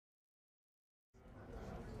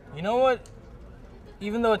You know what?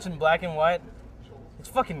 Even though it's in black and white, it's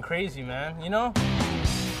fucking crazy, man, you know?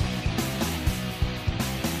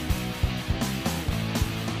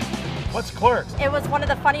 What's Clerks? It was one of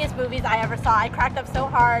the funniest movies I ever saw. I cracked up so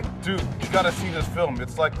hard. Dude, you gotta see this film.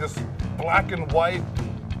 It's like this black and white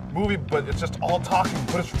movie, but it's just all talking,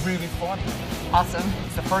 but it's really funny. Awesome.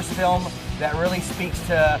 It's the first film that really speaks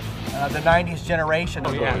to the 90s generation.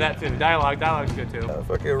 Oh yeah, that too. Dialogue's good too.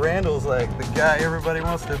 Fucking Randall's like the guy everybody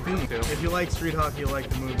wants to be. If you like street hockey, you'll like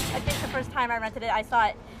the movie. I think the first time I rented it, I saw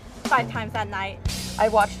it 5 times that night. I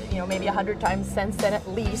watched it, maybe 100 times since then at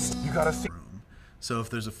least. You gotta see. So if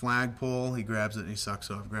there's a flagpole, he grabs it and he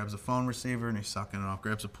sucks off. Grabs a phone receiver and he's sucking it off.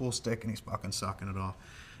 Grabs a pool stick and he's fucking sucking it off.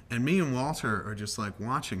 And me and Walter are just like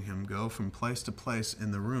watching him go from place to place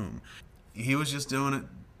in the room. He was just doing it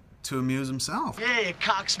to amuse himself. Yeah, you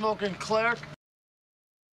cock-smoking clerk.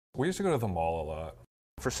 We used to go to the mall a lot.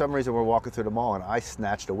 For some reason, we're walking through the mall and I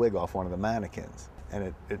snatched a wig off one of the mannequins.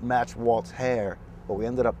 And it matched Walt's hair, but we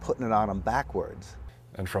ended up putting it on him backwards.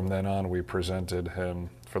 And from then on, we presented him,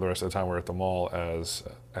 for the rest of the time we were at the mall, as,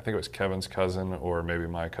 I think it was Kevin's cousin or maybe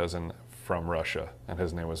my cousin from Russia, and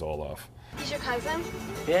his name was Olaf. He's your cousin?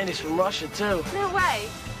 Yeah, and he's from Russia, too. No way.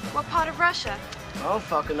 What part of Russia? I don't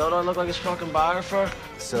fucking know. Don't I look like his fucking biographer?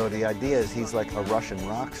 So the idea is he's like a Russian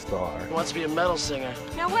rock star. He wants to be a metal singer.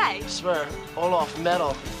 No way. I swear. Olaf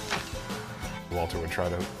metal. Walter would try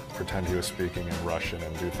to pretend he was speaking in Russian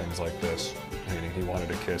and do things like this, meaning he wanted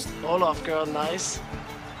to kiss. Olaf, girl, nice.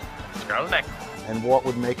 Girl-neck. And Walt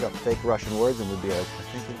would make up fake Russian words and would be like, I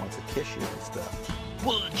think he wants to kiss you and stuff.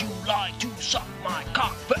 Would you like to suck my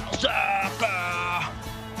cock, Belzaka?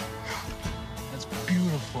 That's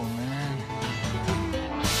beautiful, man.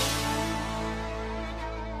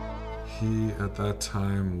 He, at that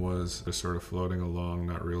time, was just sort of floating along,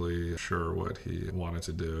 not really sure what he wanted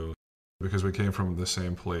to do. Because we came from the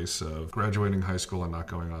same place of graduating high school and not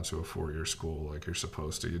going on to a 4-year school like you're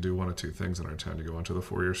supposed to. You do one of two things in our town. You go into the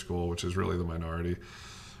 4-year school, which is really the minority,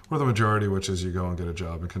 or the majority, which is you go and get a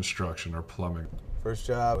job in construction or plumbing. First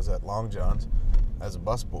job was at Long John's as a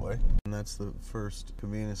busboy. And that's the first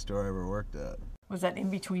convenience store I ever worked at. Was that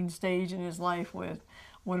in-between stage in his life with,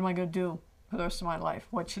 what am I going to do for the rest of my life?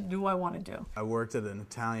 What do I want to do? I worked at an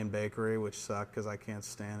Italian bakery, which sucked because I can't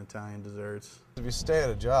stand Italian desserts. If you stay at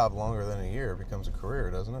a job longer than a year, it becomes a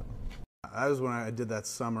career, doesn't it? That was when I did that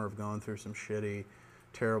summer of going through some shitty,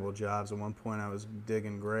 terrible jobs. At one point I was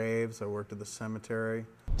digging graves. I worked at the cemetery.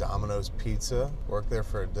 Domino's Pizza, worked there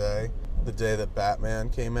for a day. The day that Batman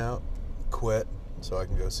came out, quit so I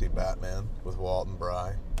can go see Batman with Walt and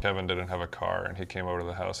Bry. Kevin didn't have a car, and he came over to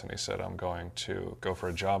the house and he said, I'm going to go for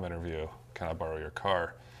a job interview. Can I borrow your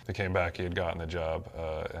car? He came back, he had gotten the job,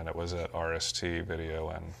 and it was at RST Video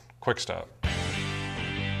and Quick Stop.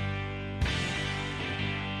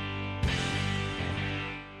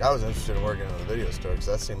 I was interested in working in the video store because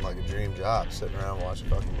that seemed like a dream job, sitting around watching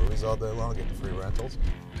fucking movies all day long, getting free rentals.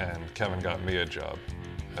 And Kevin got me a job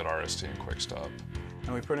at RST and Quick Stop.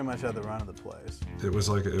 And we pretty much had the run of the place. It was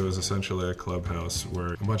essentially a clubhouse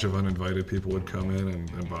where a bunch of uninvited people would come in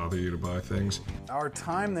and bother you to buy things. Our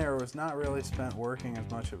time there was not really spent working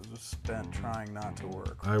as much as it was spent trying not to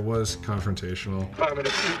work. I was confrontational.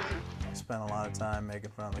 I spent a lot of time making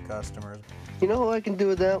fun of the customers. You know what I can do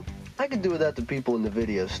with that? I can do without the people in the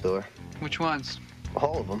video store. Which ones?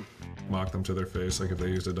 All of them. Mock them to their face, like if they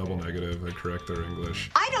used a double negative, I'd correct their English.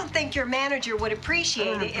 I don't think your manager would appreciate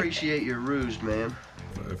it. I don't appreciate your ruse, man.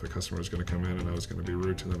 If a customer was going to come in and I was going to be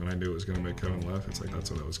rude to them and I knew it was going to make Kevin laugh, it's like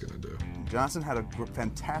that's what I was going to do. Johnson had a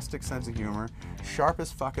fantastic sense of humor,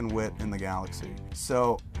 sharpest fucking wit in the galaxy.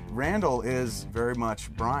 So Randall is very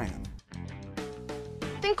much Brian.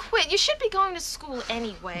 Then quit. You should be going to school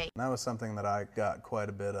anyway. That was something that I got quite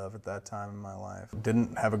a bit of at that time in my life.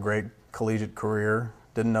 Didn't have a great collegiate career,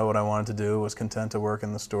 didn't know what I wanted to do, was content to work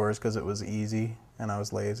in the stores because it was easy and I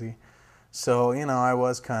was lazy. So, I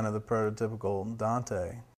was kind of the prototypical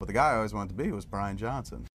Dante. But the guy I always wanted to be was Brian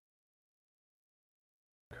Johnson.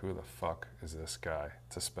 Who the fuck is this guy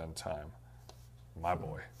to spend time? My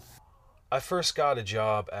boy. I first got a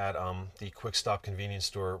job at the Quick Stop convenience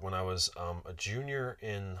store when I was a junior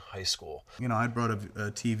in high school. I brought a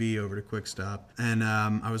TV over to Quick Stop, and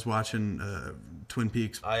I was watching Twin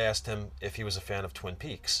Peaks. I asked him if he was a fan of Twin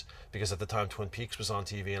Peaks, because at the time Twin Peaks was on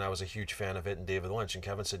TV and I was a huge fan of it and David Lynch, and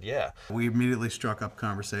Kevin said, yeah. We immediately struck up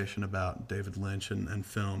conversation about David Lynch and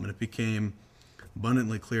film, and it became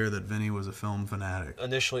abundantly clear that Vinny was a film fanatic.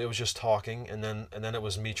 Initially, it was just talking, and then it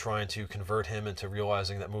was me trying to convert him into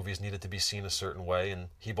realizing that movies needed to be seen a certain way, and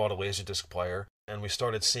he bought a Laserdisc player, and we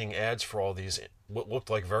started seeing ads for all these what looked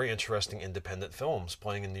like very interesting independent films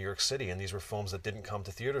playing in New York City, and these were films that didn't come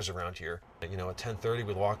to theaters around here. You know, at 10:30,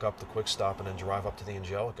 we'd lock up the Quick Stop and then drive up to the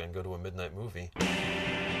Angelica and go to a midnight movie.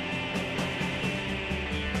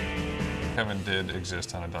 Kevin did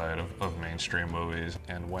exist on a diet of mainstream movies,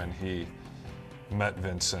 and when he met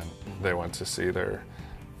Vincent, they went to see their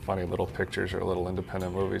funny little pictures or little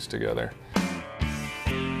independent movies together.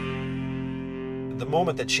 The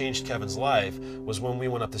moment that changed Kevin's life was when we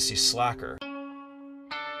went up to see Slacker.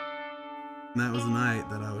 And that was the night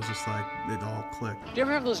that I was just like, it all clicked. Do you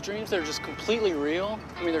ever have those dreams that are just completely real?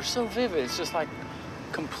 I mean, they're so vivid, it's just like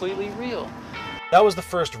completely real. That was the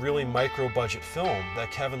first really micro-budget film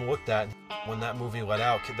that Kevin looked at. When that movie let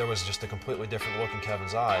out, there was just a completely different look in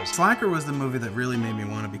Kevin's eyes. Slacker was the movie that really made me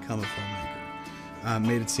want to become a filmmaker.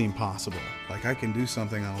 Made it seem possible. Like, I can do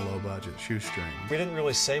something on a low budget, shoestring. We didn't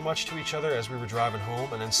really say much to each other as we were driving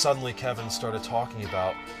home, and then suddenly Kevin started talking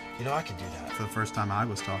about, you know, I could do that. For the first time I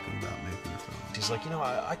was talking about making a film. He's like, you know,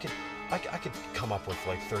 I could come up with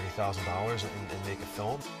like $30,000 and make a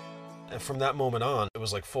film. And from that moment on, it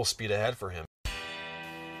was like full speed ahead for him.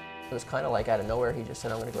 It was kind of like out of nowhere, he just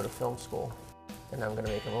said, I'm going to go to film school, and I'm going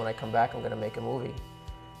to make when I come back, I'm going to make a movie.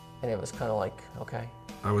 And it was kind of like, okay.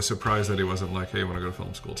 I was surprised that he wasn't like, hey, you want to go to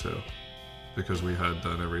film school too? Because we had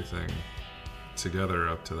done everything together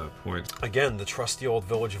up to that point. Again, the trusty old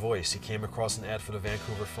Village Voice. He came across an ad for the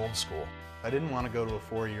Vancouver Film School. I didn't want to go to a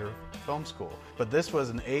 4-year film school, but this was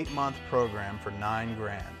an 8-month program for $9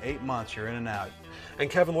 grand. 8 months, you're in and out. And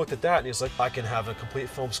Kevin looked at that and he's like, I can have a complete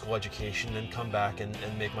film school education and come back and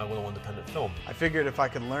make my little independent film. I figured if I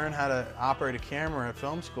could learn how to operate a camera at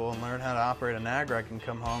film school and learn how to operate a Niagara, I can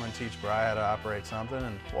come home and teach Bri how to operate something,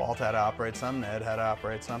 and Walt how to operate something, Ed how to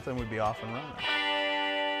operate something, we'd be off and running.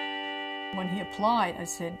 When he applied, I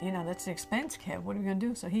said, you know, that's an expense, Kev. What are we going to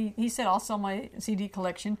do? So he said, I'll sell my CD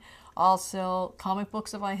collection. I'll sell comic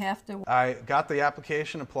books if I have to. I got the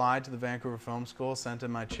application, applied to the Vancouver Film School, sent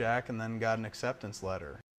in my check, and then got an acceptance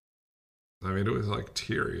letter. I mean, it was like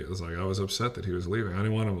teary. It was like I was upset that he was leaving. I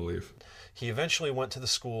didn't want him to leave. He eventually went to the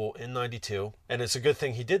school in '92, and it's a good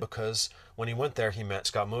thing he did because when he went there, he met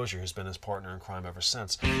Scott Mosier, who's been his partner in crime ever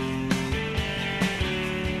since. It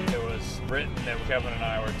was written that Kevin and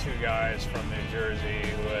I were two guys from New Jersey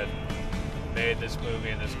who had made this movie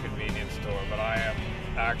in this convenience store, but I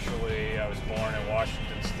was born in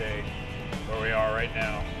Washington State, where we are right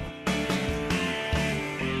now.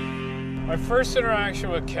 My first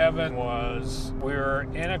interaction with Kevin was we were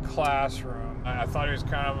in a classroom. I thought he was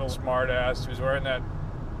kind of a smart ass. He was wearing that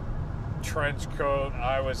trench coat.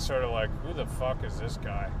 I was sort of like, who the fuck is this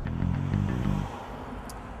guy?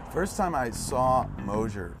 First time I saw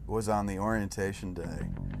Mosier was on the orientation day,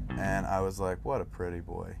 and I was like, what a pretty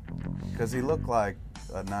boy. Because he looked like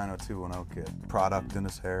a 90210 kid. Product in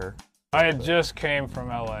his hair. I had just came from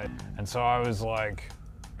LA, and so I was like,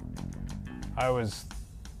 I was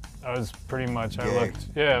pretty much, gay.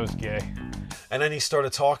 I was gay. And then he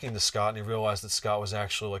started talking to Scott, and he realized that Scott was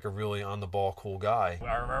actually like a really on-the-ball, cool guy.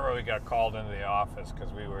 I remember we got called into the office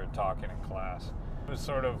because we were talking in class. It was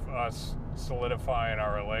sort of us solidifying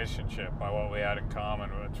our relationship by what we had in common,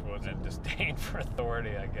 which was a disdain for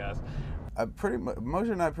authority, I guess.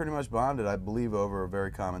 Mosier and I pretty much bonded, I believe, over a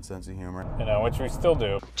very common sense of humor. You know, which we still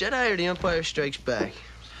do. Jedi or The Empire Strikes Back?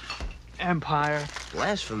 Empire.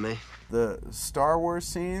 Blasphemy. The Star Wars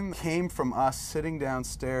scene came from us sitting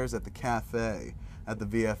downstairs at the cafe at the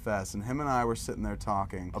VFS, and him and I were sitting there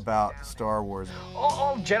talking about Star Wars.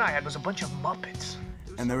 All Jedi had was a bunch of Muppets.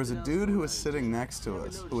 And there was a dude who was sitting next to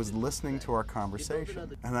us who was listening to our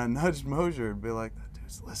conversation. And I nudged Mosier and be like, that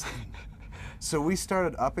dude's listening. So we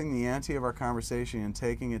started upping the ante of our conversation and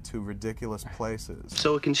taking it to ridiculous places.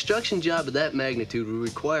 So a construction job of that magnitude would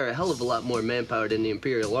require a hell of a lot more manpower than the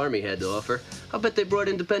Imperial Army had to offer. I'll bet they brought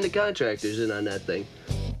independent contractors in on that thing.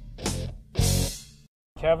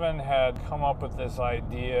 Kevin had come up with this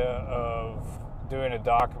idea of doing a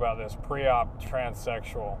doc about this pre-op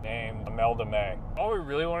transsexual named Imelda May. All we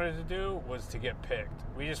really wanted to do was to get picked.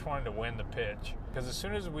 We just wanted to win the pitch. Because as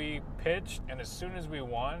soon as we pitched and as soon as we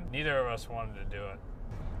won, neither of us wanted to do it.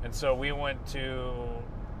 And so we went to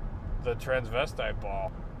the transvestite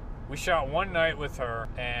ball. We shot one night with her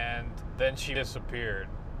and then she disappeared.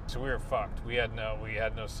 So we were fucked. We had no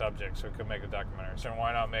subjects, so we couldn't make a documentary. So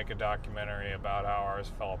why not make a documentary about how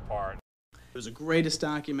ours fell apart? It was the greatest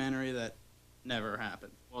documentary that never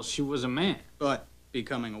happened. Well, she was a man. But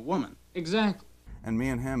becoming a woman. Exactly. And me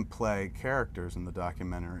and him play characters in the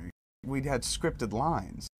documentary. We had scripted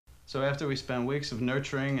lines. So after we spent weeks of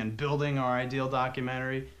nurturing and building our ideal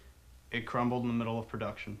documentary, it crumbled in the middle of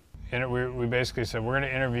production. And we basically said, we're going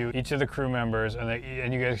to interview each of the crew members, and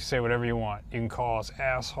you guys can say whatever you want. You can call us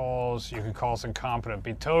assholes, you can call us incompetent,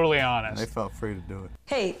 be totally honest. They felt free to do it.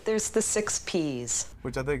 Hey, there's the 6 Ps.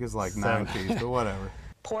 Which I think is like 9 Ps, but whatever.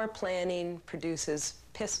 Poor planning produces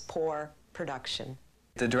piss-poor production.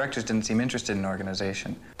 The directors didn't seem interested in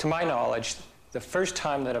organization. To my knowledge, the first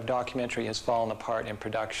time that a documentary has fallen apart in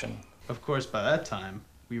production. Of course, by that time,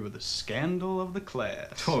 we were the scandal of the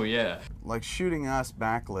class. Oh, yeah. Like shooting us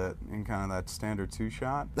backlit in kind of that standard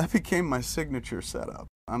 2-shot, that became my signature setup.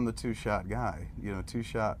 I'm the 2-shot guy, you know,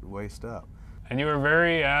 2-shot waist up. And you were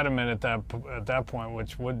very adamant at that point,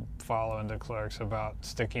 which would follow into Clerks, about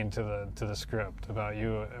sticking to the script,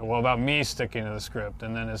 about me sticking to the script.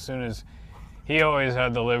 And then as soon as he always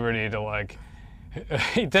had the liberty to what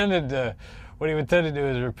he would tend to do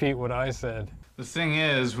is repeat what I said. The thing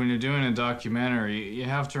is, when you're doing a documentary, you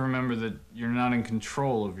have to remember that you're not in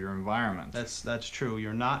control of your environment. That's true.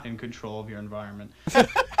 You're not in control of your environment. That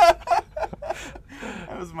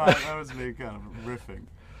was me kind of riffing.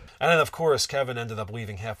 And then, of course, Kevin ended up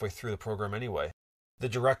leaving halfway through the program anyway. The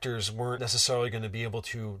directors weren't necessarily going to be able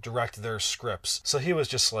to direct their scripts. So he was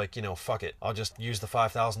just like, you know, fuck it. I'll just use the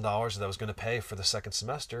 $5,000 that I was going to pay for the second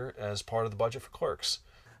semester as part of the budget for Clerks.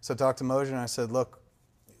 So I talked to Moser and I said, look,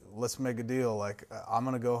 let's make a deal. Like, I'm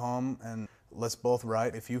going to go home and let's both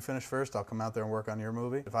write. If you finish first, I'll come out there and work on your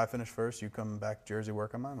movie. If I finish first, you come back to Jersey,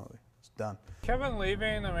 work on my movie. It's done. Kevin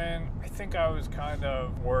leaving, I mean, I think I was kind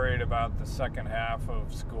of worried about the second half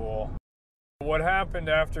of school. What happened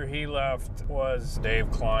after he left was Dave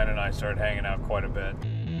Klein and I started hanging out quite a bit.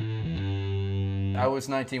 I was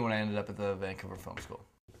 19 when I ended up at the Vancouver Film School.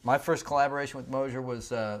 My first collaboration with Moser was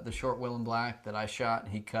the short Will in Black that I shot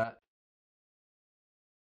and he cut.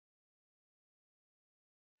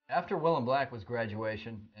 After Will in Black was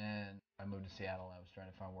graduation, and I moved to Seattle. I was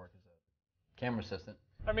trying to find work as a camera assistant.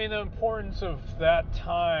 I mean, the importance of that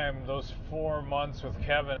time, those 4 months with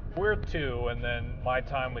Kevin, we're 2, and then my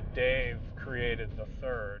time with Dave created the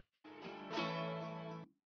 3rd.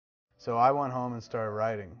 So I went home and started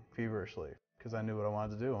writing feverishly because I knew what I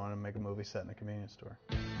wanted to do. I wanted to make a movie set in a convenience store.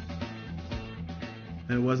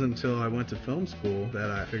 And it wasn't until I went to film school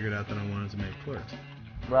that I figured out that I wanted to make Clerks.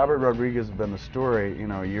 Robert Rodriguez had been the story, you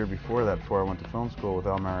know, a year before that, before I went to film school with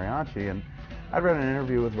El Mariachi, and I'd read an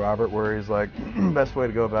interview with Robert where he's like, the best way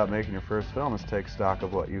to go about making your first film is take stock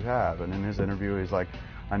of what you have. And in his interview, he's like,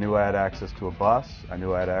 I knew I had access to a bus, I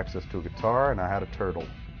knew I had access to a guitar, and I had a turtle.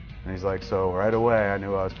 And he's like, so right away, I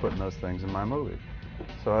knew I was putting those things in my movie.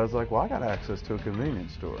 So I was like, well, I got access to a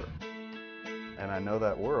convenience store. And I know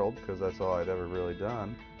that world because that's all I'd ever really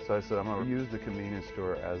done. So I said, I'm going to use the convenience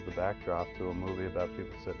store as the backdrop to a movie about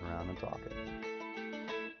people sitting around and talking.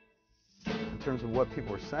 In terms of what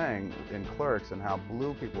people were saying in Clerks and how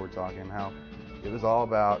blue people were talking, how it was all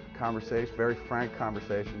about conversation, very frank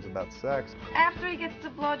conversations about sex. After he gets the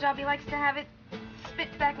blowjob, he likes to have it spit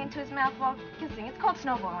back into his mouth while kissing. It's called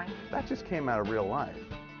snowballing. That just came out of real life.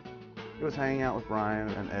 It was hanging out with Brian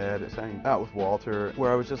and Ed, it's hanging out with Walter,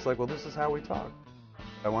 where I was just like, well, this is how we talk.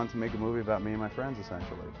 I wanted to make a movie about me and my friends,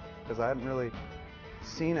 essentially, because I hadn't really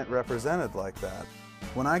seen it represented like that.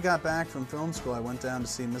 When I got back from film school, I went down to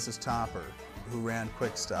see Mrs. Topper, who ran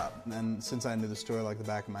Quick Stop. And since I knew the story like the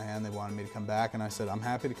back of my hand, they wanted me to come back, and I said, I'm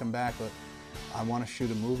happy to come back, but I want to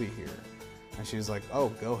shoot a movie here. And she was like, oh,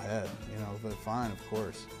 go ahead, you know, but fine, of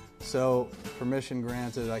course. So, permission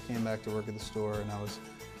granted, I came back to work at the store, and I was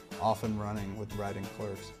off and running with writing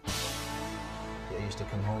Clerks. I used to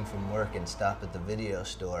come home from work and stop at the video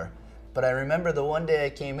store. But I remember the one day I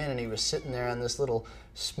came in and he was sitting there on this little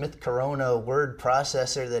Smith Corona word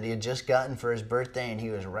processor that he had just gotten for his birthday, and he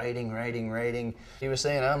was writing. He was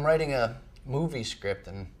saying, I'm writing a movie script,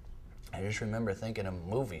 and I just remember thinking, a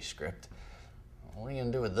movie script? What are you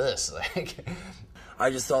gonna do with this? I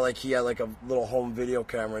just thought like he had like a little home video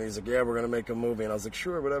camera, and he's like, yeah, we're gonna make a movie. And I was like,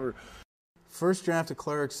 sure, whatever. First draft of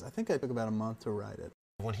Clerks, I think I took about a month to write it.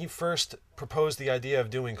 When he first proposed the idea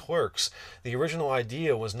of doing Clerks, the original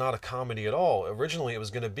idea was not a comedy at all. Originally, it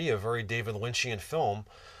was going to be a very David Lynchian film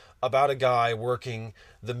about a guy working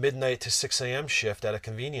the midnight to 6 a.m. shift at a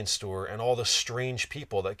convenience store and all the strange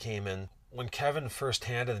people that came in. When Kevin first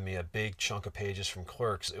handed me a big chunk of pages from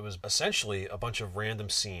Clerks, it was essentially a bunch of random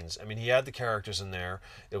scenes. I mean, he had the characters in there.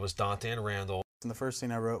 It was Dante and Randall. And the first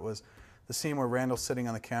scene I wrote was the scene where Randall's sitting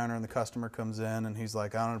on the counter and the customer comes in and he's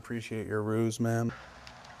like, I don't appreciate your ruse, ma'am.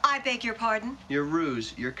 I beg your pardon? Your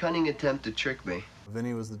ruse, your cunning attempt to trick me.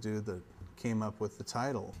 Vinny was the dude that came up with the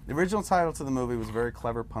title. The original title to the movie was a very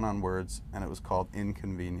clever pun on words, and it was called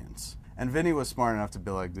Inconvenience. And Vinny was smart enough to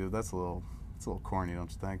be like, dude, it's a little corny,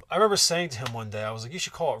 don't you think? I remember saying to him one day, I was like, you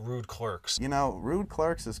should call it Rude Clerks. You know, Rude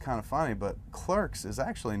Clerks is kind of funny, but Clerks is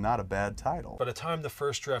actually not a bad title. By the time the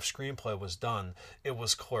first draft screenplay was done, it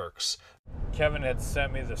was Clerks. Kevin had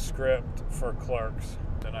sent me the script for Clerks,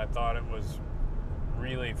 and I thought it was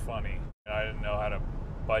really funny. I didn't know how to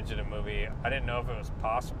budget a movie. I didn't know if it was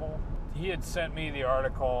possible. He had sent me the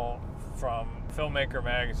article from Filmmaker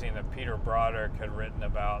magazine that Peter Broderick had written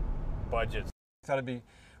about budgets. I thought it'd be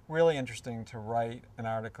really interesting to write an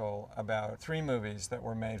article about 3 movies that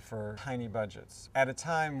were made for tiny budgets at a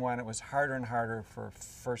time when it was harder and harder for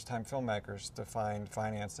first-time filmmakers to find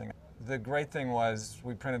financing. The great thing was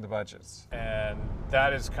we printed the budgets. And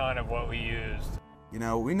that is kind of what we used. You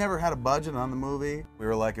know, we never had a budget on the movie. We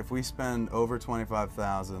were like, if we spend over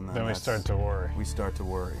 $25,000, then we start to worry. We start to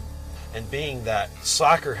worry. And being that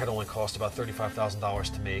Slacker had only cost about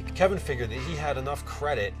 $35,000 to make, Kevin figured that he had enough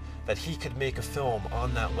credit that he could make a film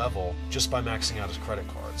on that level just by maxing out his credit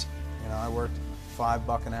cards. You know, I worked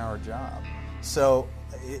 $5 an hour job. So,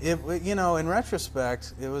 you know, in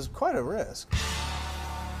retrospect, it was quite a risk.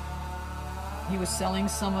 He was selling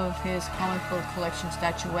some of his comic book collection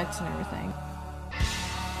statuettes and everything.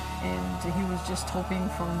 And he was just hoping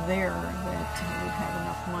from there that he would have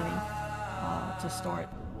enough money to start.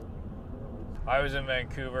 I was in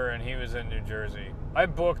Vancouver and he was in New Jersey. I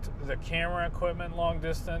booked the camera equipment long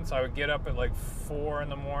distance. I would get up at like 4 in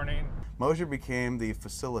the morning. Mosier became the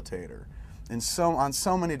facilitator on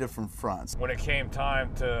so many different fronts. When it came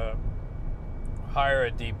time to hire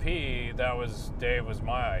a DP, Dave was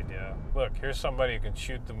my idea. Look, here's somebody who can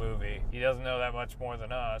shoot the movie. He doesn't know that much more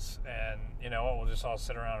than us, and you know what, we'll just all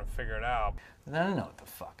sit around and figure it out. And I didn't know what the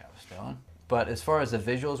fuck I was doing. But as far as the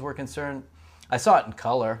visuals were concerned, I saw it in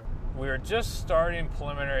color. We were just starting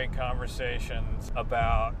preliminary conversations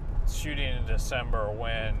about shooting in December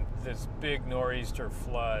when this big nor'easter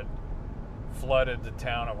flooded the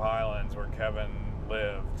town of Highlands where Kevin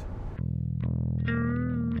lived.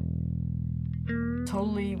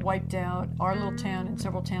 Totally wiped out our little town and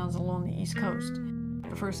several towns along the East Coast.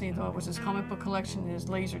 The first thing he thought was his comic book collection and his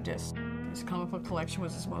laser disc. His comic book collection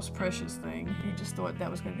was his most precious thing. He just thought that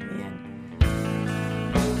was going to be the end.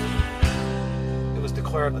 It was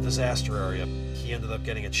declared a disaster area. He ended up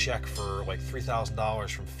getting a check for like $3,000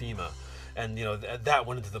 from FEMA. And, you know, that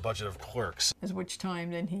went into the budget of Clerks. At which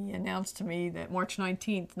time then he announced to me that March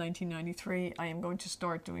 19th, 1993, I am going to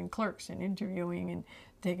start doing Clerks and interviewing and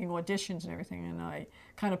taking auditions and everything. And I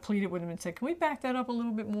kind of pleaded with him and said, can we back that up a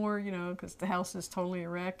little bit more, you know, because the house is totally a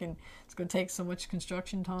wreck and it's going to take so much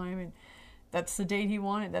construction time. And that's the date he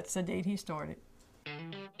wanted. That's the date he started.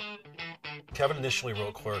 Kevin initially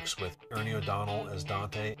wrote Clerks with Ernie O'Donnell as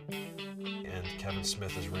Dante and Kevin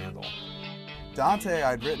Smith as Randall. Dante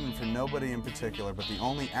I'd written for nobody in particular, but the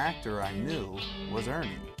only actor I knew was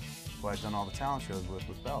Ernie, who I'd done all the talent shows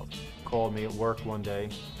with Belt. Called me at work one day.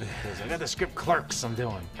 He goes, I got the script Clerks I'm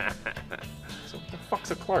doing. So what the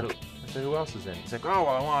fuck's a clerk? I said, who else is in it? He's like, oh,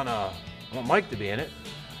 well, I want Mike to be in it.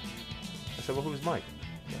 I said, well, who's Mike?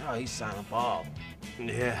 Oh, he's Silent Bob.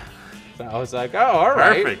 Yeah. So I was like, oh, all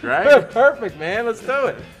right. Perfect, right? Perfect, man. Let's do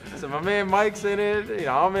it. So my man Mike's in it. You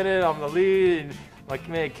know, I'm in it. I'm the lead. And like,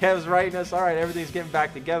 man, Kev's writing us. All right, everything's getting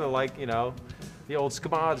back together like, you know, the old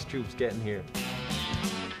Scamods troops getting here.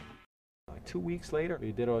 Like 2 weeks later,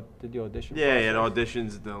 you did the audition? Yeah, he had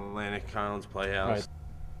auditions at the Atlantic Collins Playhouse. Right.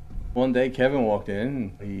 One day Kevin walked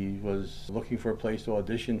in. He was looking for a place to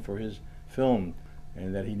audition for his film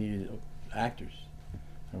and that he needed actors.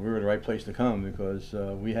 And we were the right place to come because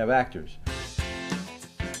we have actors.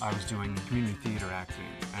 I was doing community theater acting,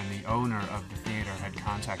 and the owner of the theater had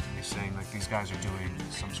contacted me saying, like, these guys are doing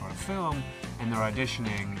some sort of film, and they're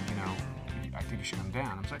auditioning, you know, I think you should come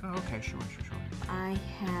down. I was like, oh, okay, sure. I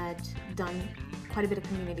had done quite a bit of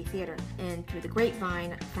community theater, and through the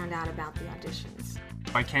grapevine, found out about the auditions.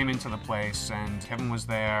 I came into the place, and Kevin was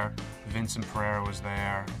there, Vincent Pereira was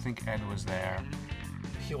there, I think Ed was there.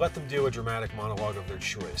 He let them do a dramatic monologue of their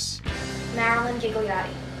choice. Marilyn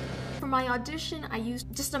Gigliotti. For my audition, I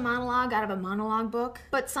used just a monologue out of a monologue book,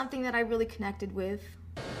 but something that I really connected with.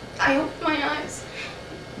 I opened my eyes,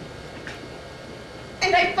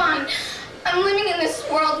 and I found I'm living in this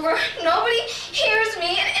world where nobody hears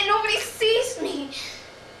me and nobody sees me.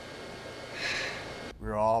 We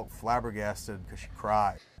were all flabbergasted because she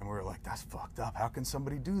cried. And we were like, that's fucked up. How can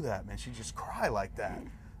somebody do that, man? She just cry like that.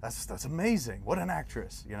 That's amazing. What an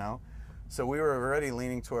actress, you know? So we were already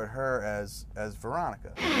leaning toward her as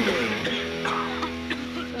Veronica.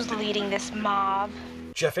 Who's leading this mob?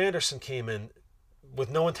 Jeff Anderson came in with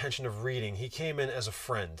no intention of reading. He came in as a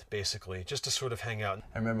friend, basically, just to sort of hang out.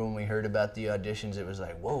 I remember when we heard about the auditions, it was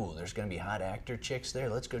like, whoa, there's going to be hot actor chicks there.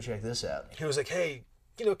 Let's go check this out. He was like, hey,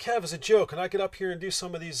 you know, Kev, as a joke, can I get up here and do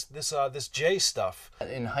some of this J stuff?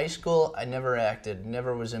 In high school, I never acted,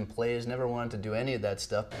 never was in plays, never wanted to do any of that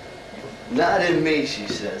stuff. Not in me, she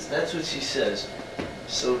says. That's what she says.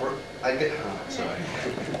 Silver, sorry.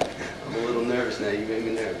 I'm a little nervous now. You made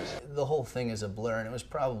me nervous. The whole thing is a blur, and it was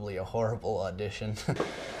probably a horrible audition.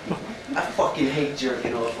 I fucking hate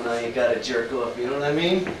jerking off when I ain't got to jerk off, you know what I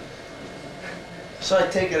mean? So I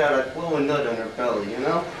take it out, I blow a nut on her belly, you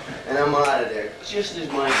know? And I'm out of there. Just as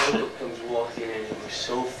my uncle comes walking in, it was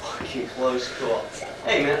so fucking close call.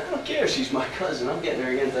 Hey man, I don't care if she's my cousin, I'm getting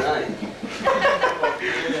her again tonight.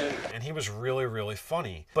 And he was really, really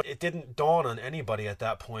funny. But it didn't dawn on anybody at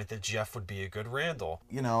that point that Jeff would be a good Randall.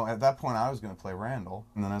 You know, at that point I was going to play Randall,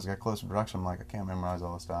 and then as I got close to production, I'm like, I can't memorize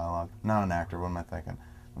all this dialogue. I'm not an actor, what am I thinking?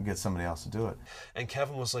 I'll get somebody else to do it. And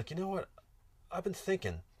Kevin was like, you know what, I've been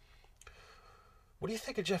thinking, what do you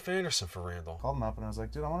think of Jeff Anderson for Randall? Called him up and I was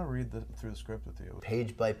like, dude, I want to read through the script with you.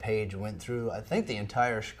 Page by page, went through, I think, the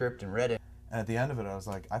entire script and read it. And at the end of it, I was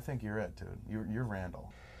like, I think you're it, dude. You're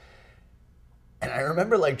Randall. And I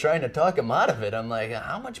remember like trying to talk him out of it. I'm like,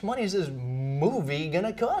 how much money is this movie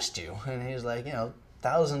gonna cost you? And he's like, you know,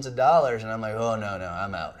 thousands of dollars. And I'm like, oh, no,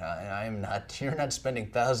 I'm out. I'm not, you're not spending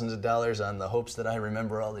thousands of dollars on the hopes that I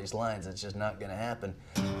remember all these lines. It's just not gonna happen.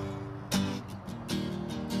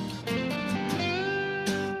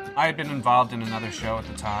 I had been involved in another show at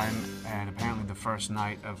the time, and apparently the first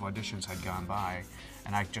night of auditions had gone by,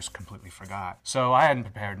 and I just completely forgot. So I hadn't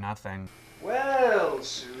prepared nothing. Well,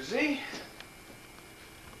 Susie,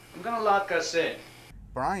 I'm gonna lock us in.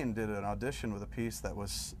 Brian did an audition with a piece that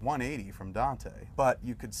was 180 from Dante, but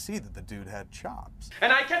you could see that the dude had chops.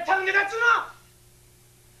 And I kept telling you that's enough.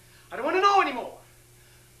 I don't want to know anymore.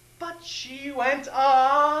 But she went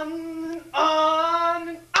on,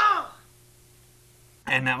 and on.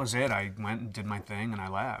 And that was it. I went and did my thing, and I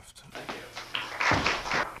left.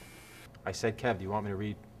 I said, Kev, do you want me to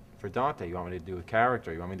read for Dante? You want me to do a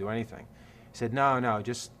character? You want me to do anything? He said, no,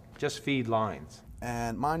 just feed lines.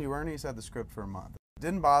 And mind you, Ernie's had the script for a month.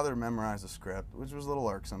 Didn't bother to memorize the script, which was a little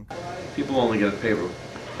irksome. People only get the paper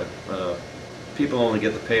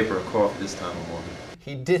of coffee this time of morning.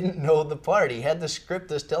 He didn't know the part. He had the script,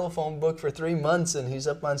 this telephone book for 3 months, and he's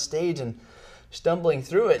up on stage and stumbling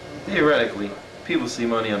through it. Theoretically, people see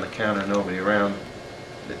money on the counter, nobody around,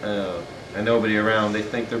 and nobody around, they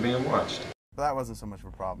think they're being watched. But that wasn't so much of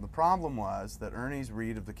a problem. The problem was that Ernie's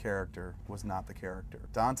read of the character was not the character.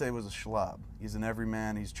 Dante was a schlub. He's an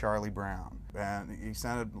everyman, he's Charlie Brown. And he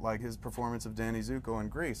sounded like his performance of Danny Zuko in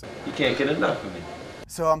Grease. You can't get enough of me.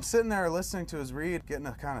 So I'm sitting there listening to his read, getting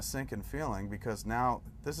a kind of sinking feeling, because now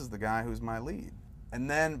this is the guy who's my lead. And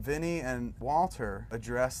then Vinny and Walter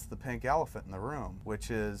address the pink elephant in the room,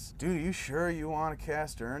 which is, dude, are you sure you want to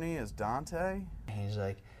cast Ernie as Dante? He's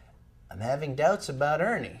like, I'm having doubts about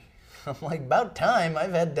Ernie. I'm like, about time.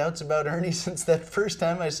 I've had doubts about Ernie since that first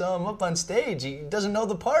time I saw him up on stage. He doesn't know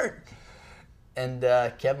the part. And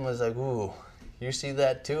Kevin was like, ooh, you see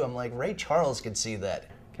that too? I'm like, Ray Charles could see that.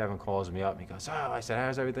 Kevin calls me up and he goes, oh, I said,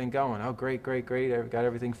 how's everything going? Oh, great. Got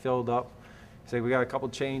everything filled up. He said, we got a couple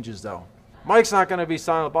changes though. Mike's not going to be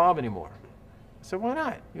Silent Bob anymore. I said, why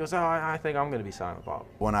not? He goes, oh, I think I'm going to be Silent Bob.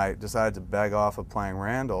 When I decided to beg off of playing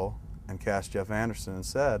Randall and cast Jeff Anderson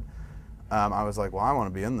instead, I was like, well, I want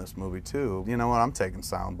to be in this movie too. You know what, I'm taking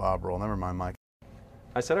Silent Bob role, never mind Mike.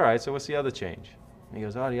 I said, all right, so what's the other change? And he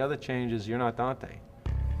goes, oh, the other change is you're not Dante.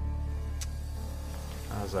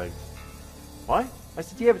 I was like, what? I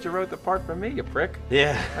said, yeah, but you wrote the part for me, you prick.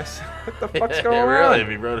 Yeah. I said, what the fuck's going on? Really,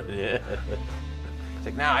 he wrote it, yeah. He's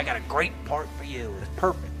like, now I got a great part for you. It's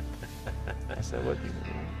perfect. I said, what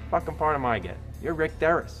fucking part am I getting? You're Rick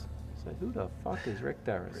Derris. I said, who the fuck is Rick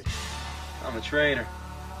Derris? I'm a trainer.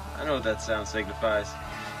 I know what that sound signifies.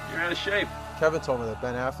 You're out of shape. Kevin told me that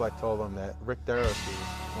Ben Affleck told him that Rick Derris is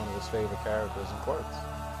one of his favorite characters in Clerks.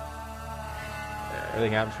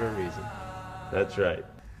 Everything happens for a reason. That's right.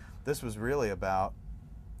 This was really about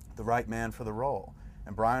the right man for the role.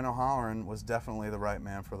 And Brian O'Halloran was definitely the right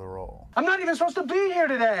man for the role. I'm not even supposed to be here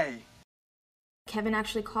today. Kevin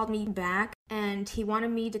actually called me back, and he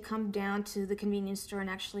wanted me to come down to the convenience store and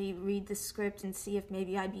actually read the script and see if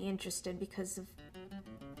maybe I'd be interested because of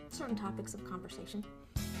certain topics of conversation.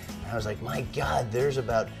 I was like, my God, there's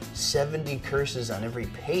about 70 curses on every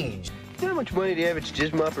page. You know how much money the average jizz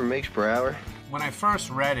mopper makes per hour? When I first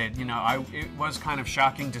read it, you know, it was kind of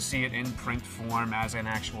shocking to see it in print form as an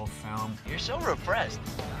actual film. You're so repressed.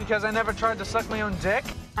 Because I never tried to suck my own dick?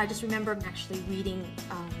 I just remember actually reading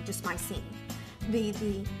just my scene.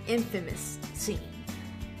 the infamous scene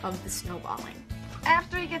of the snowballing.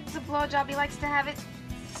 After he gets a blowjob, he likes to have it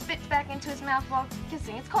spit back into his mouth while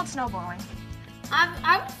kissing. It's called snowballing.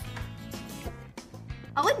 I'll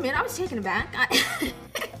admit, I was taken aback.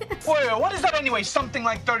 Wait, what is that anyway? Something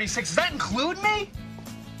like 36. Does that include me?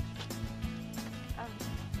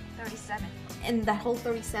 37. And that whole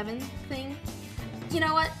 37 thing, you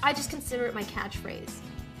know what? I just consider it my catchphrase.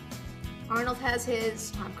 Arnold has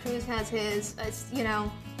his, Tom Cruise has his, you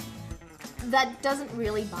know, that doesn't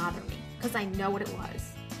really bother me because I know what it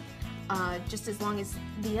was. Just as long as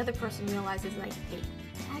the other person realizes, like, hey,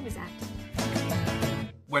 I was acting.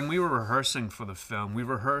 When we were rehearsing for the film, we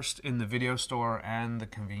rehearsed in the video store and the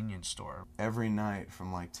convenience store. Every night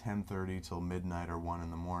from like 10:30 till midnight or 1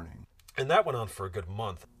 in the morning. And that went on for a good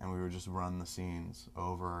month. And we would just run the scenes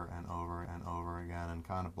over and over and over again and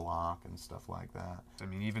kind of block and stuff like that. I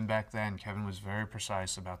mean, even back then, Kevin was very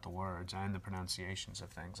precise about the words and the pronunciations of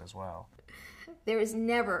things as well. There is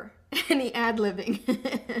never any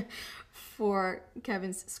ad-libbing for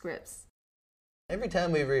Kevin's scripts. Every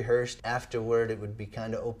time we rehearsed, afterward it would be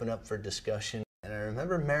kind of open up for discussion. And I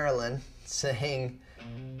remember Marilyn saying,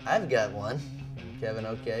 "I've got one." Kevin,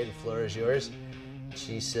 okay, the floor is yours.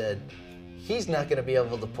 She said, "He's not going to be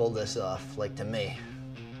able to pull this off, like to me."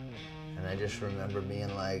 And I just remember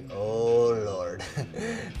being like, oh Lord.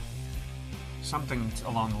 Something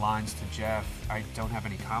along the lines to Jeff, I don't have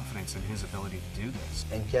any confidence in his ability to do this.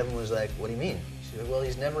 And Kevin was like, "What do you mean?" She said, "Well,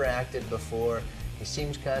 he's never acted before. He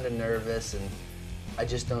seems kind of nervous, and I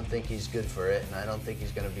just don't think he's good for it, and I don't think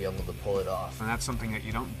he's going to be able to pull it off." And that's something that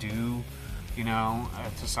you don't do, you know,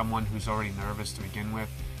 to someone who's already nervous to begin with.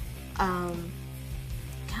 God,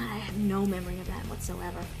 I have no memory of that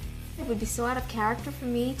whatsoever. It would be so out of character for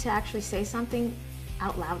me to actually say something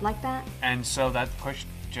out loud like that. And so that pushed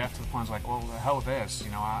Jeff to the point, like, well, the hell with this, you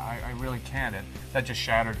know, I really can't. That just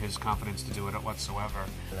shattered his confidence to do it whatsoever.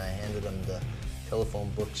 And I handed him the telephone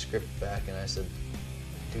book script back, and I said,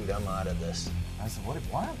 "Dude, I'm out of this." I said,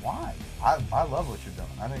 why? I love what you're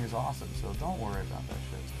doing. I think it's awesome, so don't worry about that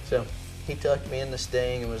shit. So he talked me into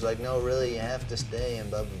staying and was like, "No, really, you have to stay," and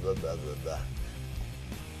blah, blah, blah, blah, blah, blah.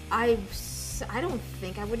 I don't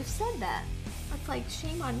think I would have said that. That's like,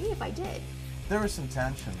 shame on me if I did. There was some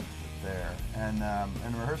tension there, and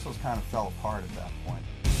rehearsals kind of fell apart at that point.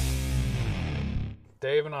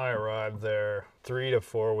 Dave and I arrived there 3 to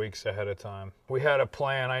 4 weeks ahead of time. We had a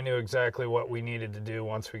plan. I knew exactly what we needed to do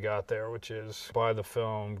once we got there, which is buy the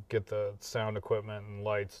film, get the sound equipment and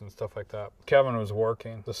lights and stuff like that. Kevin was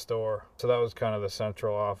working the store, so that was kind of the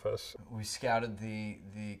central office. We scouted the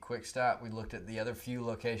quick stop. We looked at the other few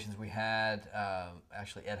locations we had.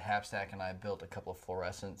 Actually, Ed Hapstack and I built a couple of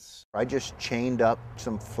fluorescents. I just chained up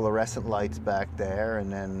some fluorescent lights back there,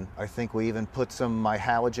 and then I think we even put my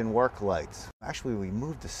halogen work lights. Actually, we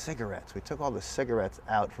moved the cigarettes. We took all the cigarettes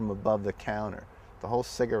out from above the counter. The whole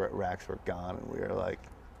cigarette racks were gone, and we were like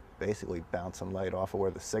basically bouncing light off of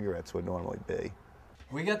where the cigarettes would normally be.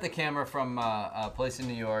 We got the camera from a place in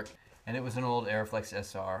New York, and it was an old Airflex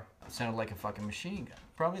SR. It sounded like a fucking machine gun.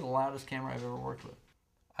 Probably the loudest camera I've ever worked with.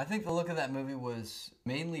 I think the look of that movie was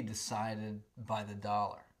mainly decided by the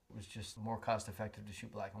dollar. It was just more cost effective to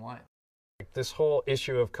shoot black and white. This whole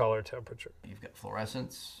issue of color temperature. You've got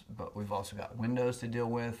fluorescents, but we've also got windows to deal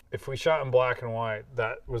with. If we shot in black and white,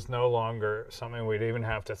 that was no longer something we'd even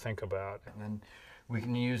have to think about. And then we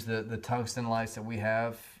can use the tungsten lights that we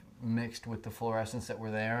have mixed with the fluorescents that were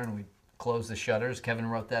there, and we close the shutters. Kevin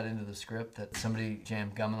wrote that into the script, that somebody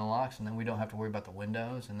jammed gum in the locks, and then we don't have to worry about the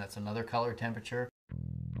windows, and that's another color temperature.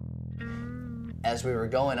 As we were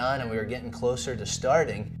going on and we were getting closer to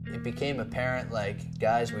starting, it became apparent, like,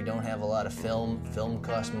 guys, we don't have a lot of film. Film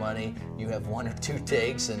costs money. You have 1 or 2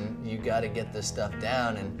 takes, and you got to get this stuff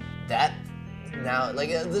down. And that now, like,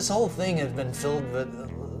 this whole thing has been filled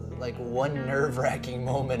with like one nerve-wracking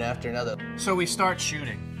moment after another. So we start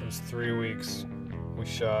shooting. It was 3 weeks. We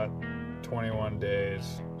shot 21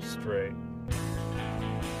 days straight.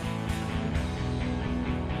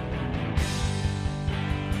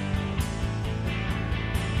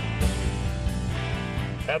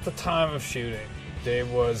 At the time of shooting, Dave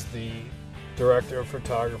was the director of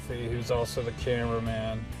photography, who's also the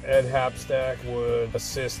cameraman. Ed Hapstack would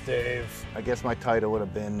assist Dave. I guess my title would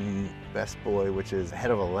have been Best Boy, which is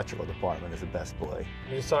head of electrical department is a best boy.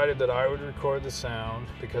 He decided that I would record the sound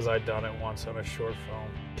because I'd done it once on a short film.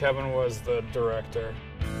 Kevin was the director.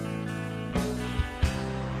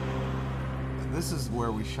 This is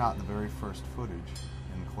where we shot the very first footage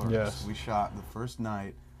in Clerks. Yes. We shot the first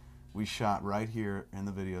night. We shot right here in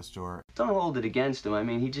the video store. Don't hold it against him. I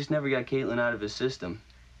mean, he just never got Caitlin out of his system.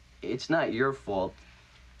 It's not your fault.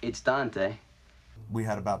 It's Dante. We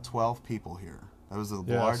had about 12 people here. That was the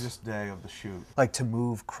largest day of the shoot. Like to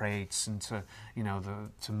move crates and to,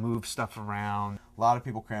 to move stuff around. A lot of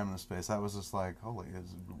people crammed in the space. That was just like, holy,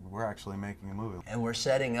 we're actually making a movie. And we're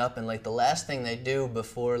setting up, and like the last thing they do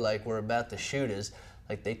before like we're about to shoot is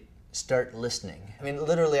like they start listening. I mean,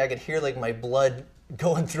 literally, I could hear like my blood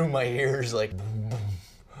going through my ears, like boom, boom,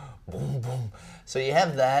 boom, boom. So you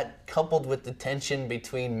have that coupled with the tension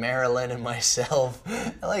between Marilyn and myself.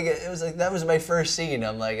 Like it was like that was my first scene.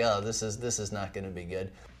 I'm like, oh, this is not gonna be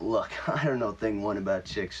good. Look, I don't know thing one about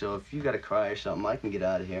chicks, so if you gotta cry or something, I can get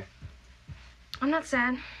out of here. I'm not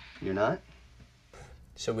sad. You're not?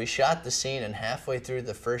 So we shot the scene, and halfway through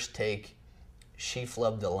the first take, she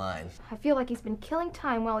flubbed a line. I feel like he's been killing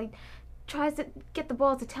time while he tries to get the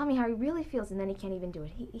balls to tell me how he really feels, and then he can't even do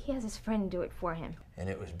it. He has his friend do it for him. And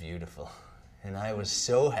it was beautiful. And I was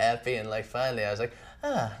so happy, and like finally I was like,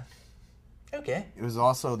 okay. It was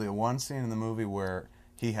also the one scene in the movie where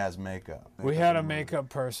he has makeup. We had a makeup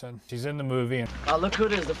person. She's in the movie. And Oh, look who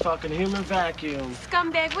it is, the fucking human vacuum.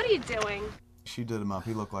 Scumbag, what are you doing? She did him up.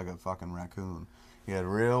 He looked like a fucking raccoon. He had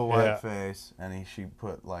real white face, and she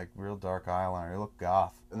put like real dark eyeliner. He looked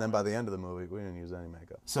goth. And then by the end of the movie, we didn't use any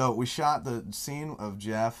makeup. So we shot the scene of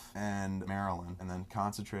Jeff and Marilyn, and then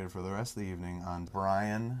concentrated for the rest of the evening on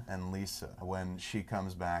Brian and Lisa when she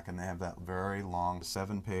comes back, and they have that very long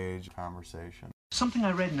 7-page conversation. Something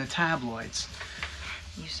I read in the tabloids.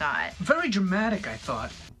 You saw it. Very dramatic, I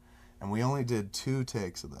thought. And we only did 2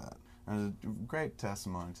 takes of that. And it was a great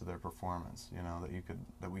testimony to their performance,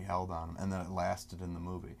 that we held on them, and that it lasted in the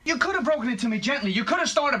movie. You could have broken it to me gently. You could have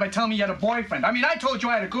started by telling me you had a boyfriend. I mean, I told you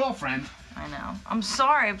I had a girlfriend. I know. I'm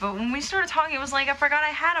sorry, but when we started talking, it was like I forgot I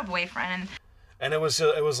had a boyfriend. And it was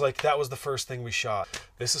like that was the first thing we shot.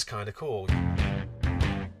 This is kind of cool.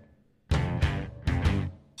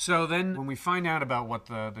 So then when we find out about what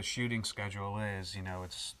the shooting schedule is,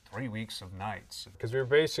 it's 3 weeks of nights. because we were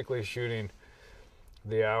basically shooting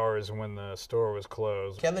the hours when the store was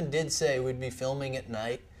closed. Kevin did say we'd be filming at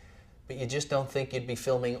night, but you just don't think you'd be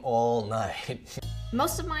filming all night.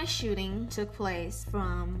 Most of my shooting took place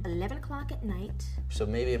from 11 o'clock at night. So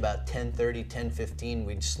maybe about 10:30, 10:15,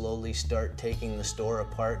 we'd slowly start taking the store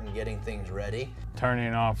apart and getting things ready.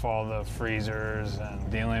 Turning off all the freezers and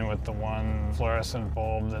dealing with the one fluorescent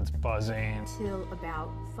bulb that's buzzing. Till about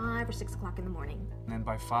 5 or 6 o'clock in the morning. And then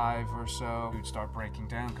by 5 or so, we'd start breaking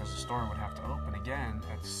down because the store would have to open again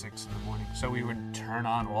at 6 in the morning. So we would turn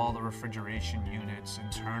on all the refrigeration units and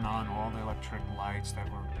turn on all the electric lights that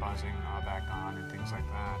were buzzing back on and things like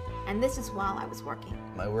that. And this is while I was working.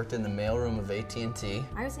 I worked in the mailroom of AT&T.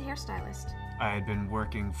 I was a hairstylist. I had been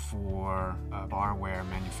working for a barware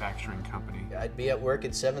manufacturing company. I'd be at work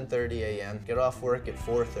at 7:30 a.m., get off work at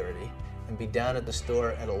 4:30, and be down at the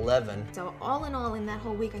store at 11. So all in all, in that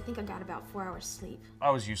whole week, I think I got about 4 hours sleep.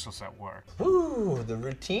 I was useless at work. Woo, the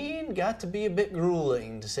routine got to be a bit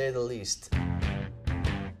grueling, to say the least.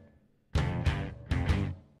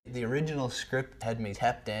 The original script had me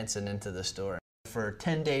tap dancing into the store. For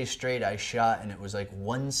 10 days straight, I shot, and it was like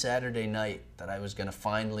one Saturday night that I was gonna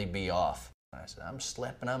finally be off. I said, I'm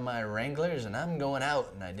slapping on my Wranglers and I'm going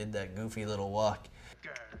out, and I did that goofy little walk.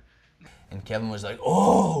 And Kevin was like,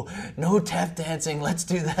 oh, no tap dancing, let's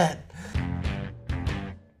do that.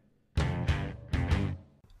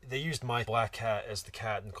 They used my black cat as the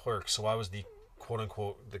cat in Clerks, so I was the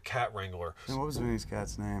quote-unquote the cat wrangler. And what was Vinny's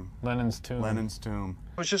cat's name? Lennon's Tomb. Lennon's Tomb.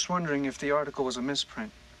 I was just wondering if the article was a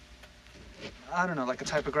misprint. I don't know, like a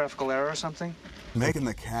typographical error or something? Making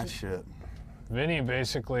the cat shit. Vinny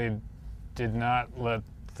basically did not let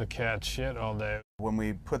the cat shit all day. When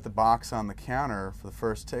we put the box on the counter for the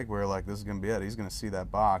first take, we were like, this is going to be it. He's going to see that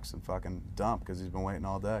box and fucking dump because he's been waiting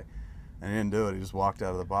all day. And he didn't do it. He just walked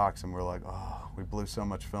out of the box, and we're like, oh, we blew so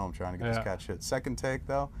much film trying to get this cat shit. Second take,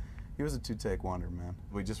 though, he was a 2-take wonder, man.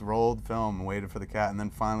 We just rolled film and waited for the cat, and then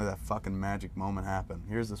finally that fucking magic moment happened.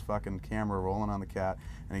 Here's this fucking camera rolling on the cat,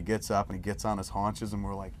 and he gets up and he gets on his haunches, and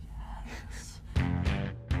we're like, yes.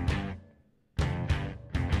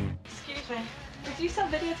 Excuse me. Did you sell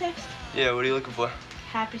videotapes? Yeah, what are you looking for?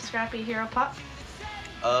 Happy Scrappy Hero Pup?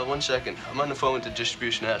 1 second. I'm on the phone with the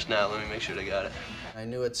distribution house now. Let me make sure they got it. I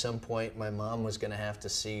knew at some point my mom was gonna have to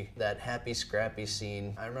see that Happy Scrappy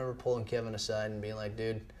scene. I remember pulling Kevin aside and being like,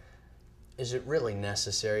 dude, is it really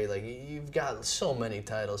necessary? Like, you've got so many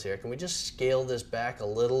titles here. Can we just scale this back a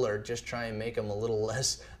little, or just try and make them a little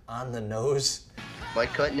less on the nose? By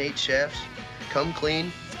cutting 8 shafts, come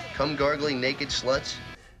clean, come gargling naked sluts.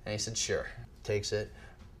 And he said, sure. Takes it.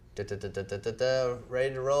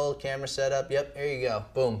 Ready to roll, camera set up. Yep, here you go.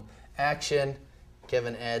 Boom. Action.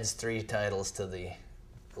 Kevin adds 3 titles to the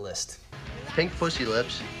list. Pink pussy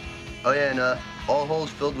lips, Oh yeah, and all holes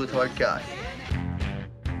filled with hard cotton.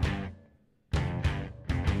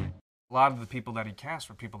 A lot of the people that he cast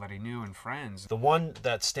were people that he knew and friends. The one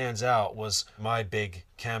that stands out was my big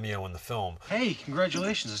cameo in the film. Hey,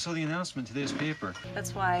 congratulations. I saw the announcement in today's paper.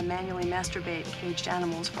 That's why I manually masturbate caged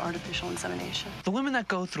animals for artificial insemination. The women that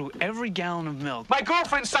go through every gallon of milk. My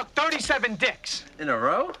girlfriend sucked 37 dicks. In a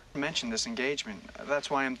row? You mentioned this engagement. That's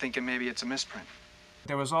why I'm thinking maybe it's a misprint.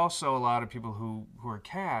 There was also a lot of people who were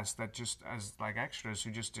cast that just as like extras who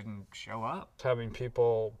just didn't show up. Having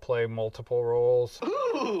people play multiple roles.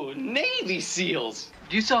 Ooh, Navy SEALs.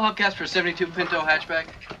 Do you sell hubcaps for 72 Pinto hatchback?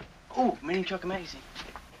 Ooh, Mini Truck Amazing.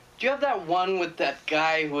 Do you have that one with that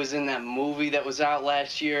guy who was in that movie that was out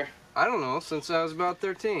last year? I don't know, since I was about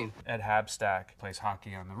 13. Ed Habstack plays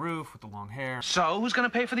hockey on the roof with the long hair. So, who's gonna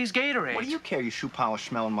pay for these Gatorades? What do you care, you shoe polish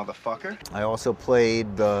smelling motherfucker? I also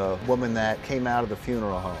played the woman that came out of the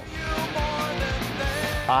funeral home.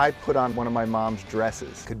 I put on one of my mom's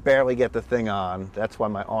dresses. Could barely get the thing on. That's why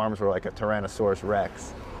my arms were like a Tyrannosaurus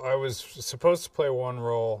Rex. I was supposed to play one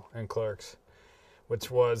role in Clerks, which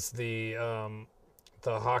was the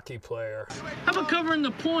hockey player. How about covering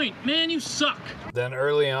the point? Man, you suck. Then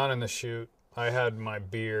early on in the shoot, I had my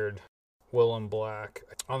beard, Willem Black.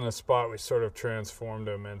 On the spot, we sort of transformed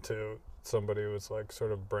him into somebody who was like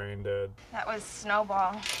sort of brain dead. That was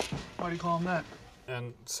Snowball. Why do you call him that?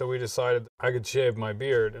 And so we decided I could shave my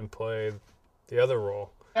beard and play the other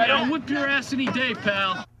role. I'll whip your ass any day,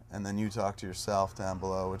 pal. And then you talk to yourself down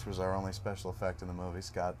below, which was our only special effect in the movie,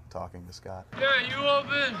 Scott talking to Scott. Yeah, you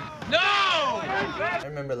open. No! I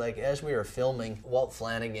remember, like, as we were filming, Walt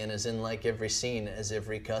Flanagan is in, like, every scene as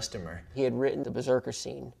every customer. He had written the Berserker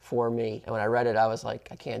scene for me, and when I read it, I was like,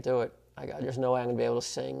 I can't do it. There's no way I'm gonna be able to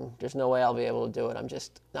sing. There's no way I'll be able to do it. I'm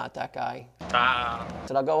just not that guy. I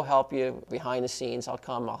said, I'll go help you behind the scenes. I'll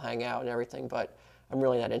come, I'll hang out and everything, but I'm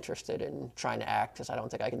really not interested in trying to act because I don't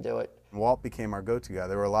think I can do it. Walt became our go-to guy.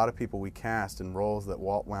 There were a lot of people we cast in roles that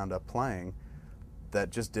Walt wound up playing that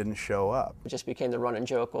just didn't show up. It just became the running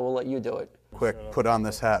joke, well, we'll let you do it. Quick, put on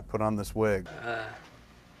this hat, put on this wig.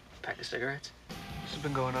 Pack of cigarettes? This has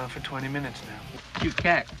been going on for 20 minutes now. Cute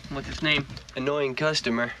cat. What's its name? Annoying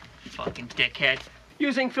customer. Fucking dickhead.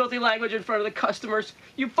 Using filthy language in front of the customers.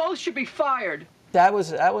 You both should be fired. That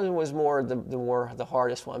one was more the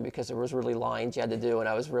hardest one because there was really lines you had to do, and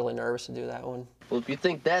I was really nervous to do that one. Well, if you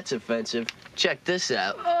think that's offensive, check this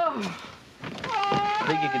out. I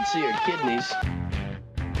think you can see her kidneys.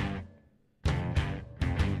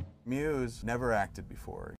 Muse never acted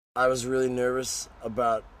before. I was really nervous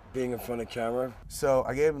about being in front of camera. So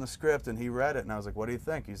I gave him the script and he read it and I was like, what do you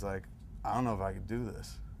think? He's like, I don't know if I could do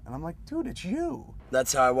this. And I'm like, dude, it's you.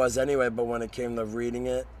 That's how I was anyway, but when it came to reading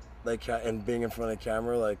it, like, and being in front of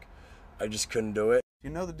camera, like, I just couldn't do it.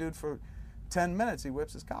 You know the dude for 10 minutes, he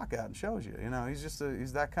whips his cock out and shows you. You know, he's just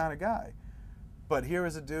he's that kind of guy. But here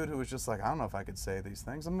is a dude who was just like, I don't know if I could say these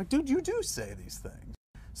things. I'm like, dude, you do say these things.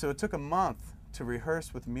 So it took a month to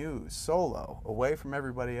rehearse with Muse, solo, away from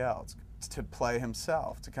everybody else, to play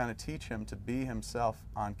himself, to kind of teach him to be himself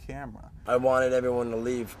on camera. I wanted everyone to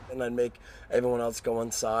leave, and I'd make everyone else go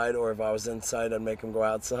inside, or if I was inside, I'd make them go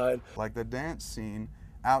outside. Like the dance scene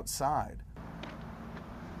outside.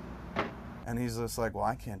 And he's just like, well,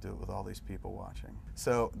 I can't do it with all these people watching.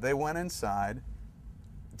 So they went inside.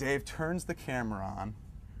 Dave turns the camera on,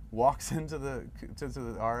 walks into the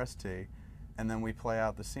RST, and then we play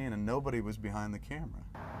out the scene, and nobody was behind the camera.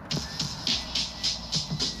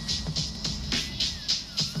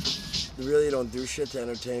 I really don't do shit to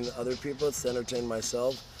entertain other people, it's to entertain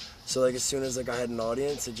myself. So like as soon as like I had an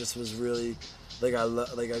audience, it just was really, like I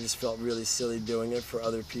just felt really silly doing it for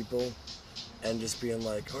other people and just being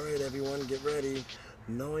like, all right, everyone get ready,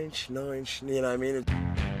 no inch, you know what I mean?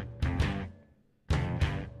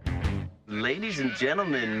 Ladies and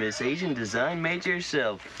gentlemen, Miss Asian Design Major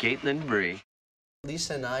herself, Caitlin Bree.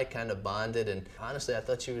 Lisa and I kind of bonded, and honestly, I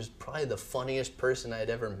thought she was probably the funniest person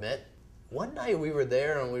I'd ever met. One night we were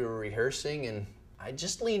there and we were rehearsing, and I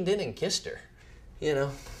just leaned in and kissed her, you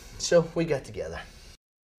know, so we got together.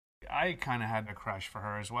 I kind of had a crush for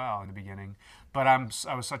her as well in the beginning, but I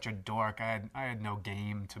was such a dork. I had no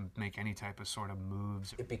game to make any type of sort of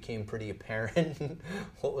moves. It became pretty apparent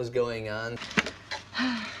what was going on.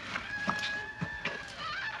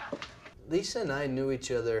 Lisa and I knew each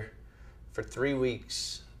other for 3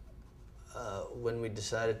 weeks when we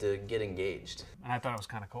decided to get engaged. And I thought it was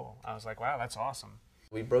kind of cool. I was like, wow, that's awesome.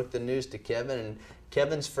 We broke the news to Kevin, and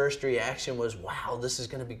Kevin's first reaction was, wow, this is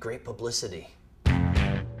going to be great publicity.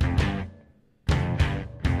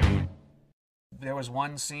 There was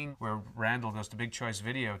one scene where Randall does the Big Choice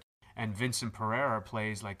video, And Vincent Pereira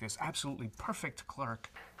plays like this absolutely perfect clerk.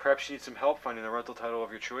 Perhaps you need some help finding the rental title of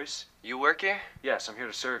your choice? You work here? Yes, I'm here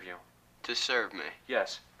to serve you. To serve me?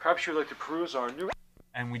 Yes. Perhaps you would like to peruse our new...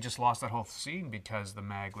 And we just lost that whole scene because the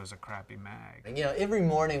mag was a crappy mag. And, you know, every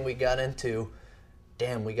morning we got into,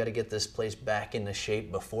 damn, we got to get this place back into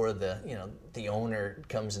shape before the, you know, the owner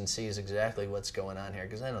comes and sees exactly what's going on here,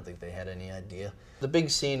 because I don't think they had any idea. The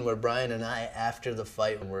big scene where Brian and I, after the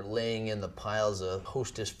fight, when we're laying in the piles of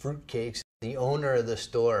Hostess fruitcakes, the owner of the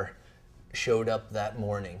store showed up that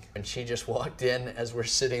morning, and she just walked in as we're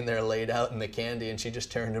sitting there laid out in the candy, and she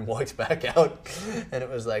just turned and walked back out, and it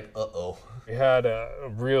was like, uh-oh. We had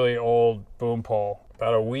a really old boom pole.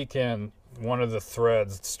 About a week in, one of the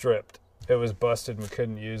threads stripped. It was busted and we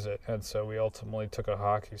couldn't use it, and so we ultimately took a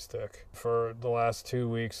hockey stick. For the last 2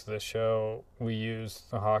 weeks of the show, we used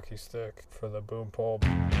a hockey stick for the boom pole.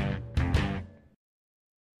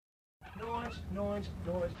 Noise.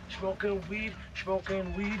 Smoking weed,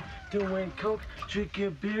 doing coke,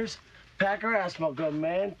 drinking beers. Pack her ass, my good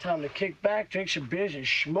man. Time to kick back, drink some beers, and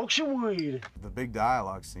smoke some weed. The big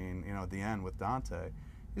dialogue scene, you know, at the end with Dante,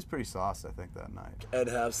 he's pretty sauced, I think, that night. Ed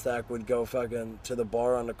Halfstack would go fucking to the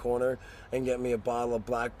bar on the corner and get me a bottle of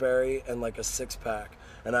Blackberry and like a 6-pack.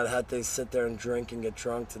 And I'd have to sit there and drink and get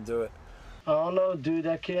drunk to do it. I don't know, dude.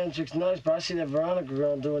 That Kendrick's nice, but I see that Veronica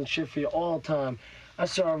girl doing shit for you all the time. I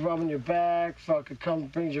saw her rubbing your back, fucking come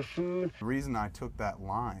brings your food. The reason I took that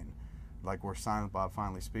line, like where Silent Bob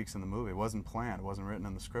finally speaks in the movie, it wasn't planned, it wasn't written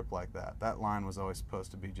in the script like that. That line was always supposed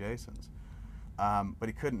to be Jason's. But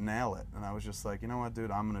he couldn't nail it, and I was just like, you know what, dude,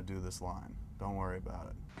 I'm gonna do this line. Don't worry about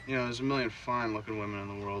it. You know, there's a million fine-looking women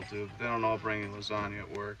in the world, dude, but they don't all bring you lasagna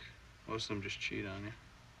at work. Most of them just cheat on you.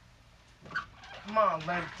 Come on,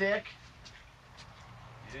 leg dick.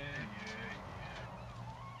 Yeah.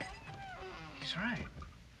 He's right.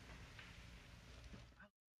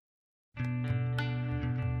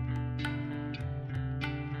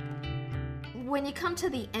 When you come to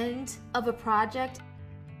the end of a project,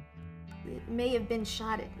 it may have been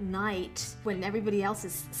shot at night when everybody else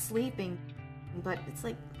is sleeping, but it's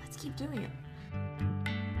like, let's keep doing it.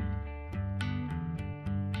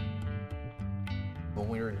 When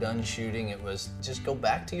we were done shooting, it was just go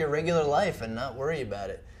back to your regular life and not worry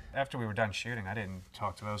about it. After we were done shooting, I didn't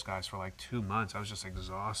talk to those guys for like 2 months. I was just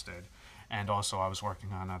exhausted. And also I was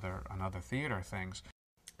working on other theater things.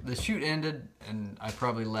 The shoot ended, and I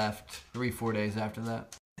probably left 3-4 days after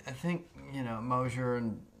that. I think, you know, Mosier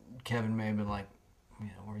and Kevin may have been like, you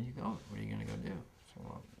know, where are you going? What are you going to go do? So,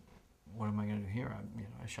 well, what am I going to do here?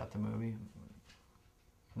 I shot the movie.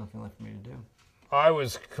 Nothing left for me to do. I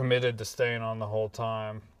was committed to staying on the whole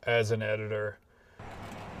time as an editor.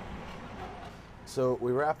 So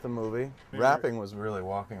we wrapped the movie. Wrapping was really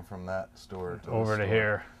walking from that store to over to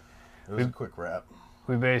here. It was a quick wrap.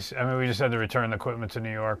 We just had to return the equipment to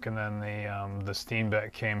New York, and then the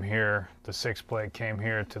Steenbeck came here. The 6-plate came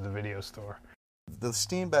here to the video store. The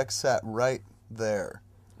Steenbeck sat right there,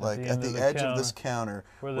 like at the edge of this counter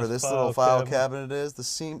where this little file cabinet is. The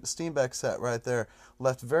Steenbeck sat right there,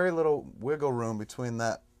 left very little wiggle room between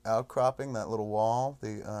that outcropping, that little wall,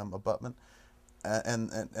 the abutment, and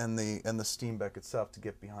the Steenbeck itself to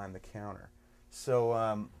get behind the counter.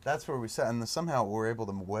 So that's where we sat, and somehow we were able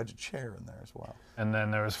to wedge a chair in there as well. And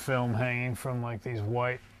then there was film hanging from like these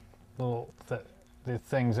white little the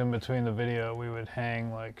things in between the video. We would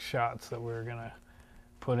hang like shots that we were gonna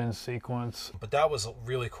put in sequence. But that was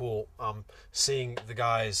really cool, seeing the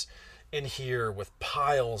guys in here with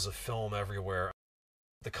piles of film everywhere.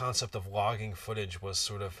 The concept of logging footage was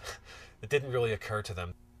sort of, it didn't really occur to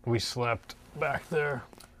them. We slept back there.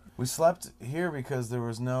 We slept here because there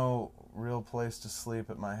was no real place to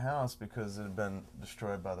sleep at my house because it had been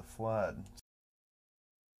destroyed by the flood.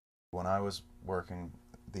 When I was working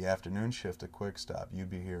the afternoon shift at Quick Stop, you'd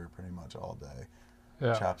be here pretty much all day,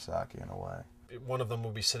 chop sake in a way. One of them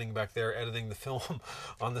would be sitting back there editing the film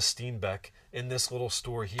on the Steenbeck in this little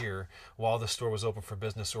store here while the store was open for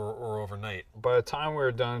business or overnight. By the time we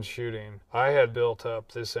were done shooting, I had built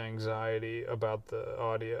up this anxiety about the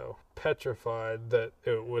audio, petrified that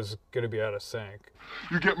it was going to be out of sync.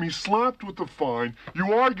 You get me slapped with the fine,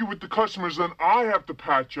 you argue with the customers, then I have to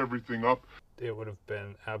patch everything up. It would have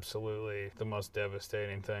been absolutely the most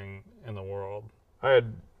devastating thing in the world. I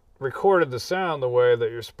had recorded the sound the way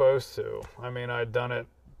that you're supposed to. I mean, I'd done it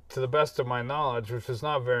to the best of my knowledge, which is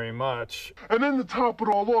not very much. And then to top it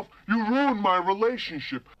all off, you ruined my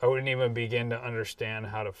relationship. I wouldn't even begin to understand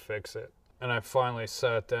how to fix it. And I finally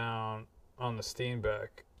sat down on the Steenbeck.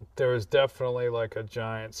 There was definitely like a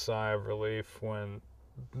giant sigh of relief when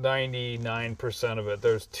 99% of it.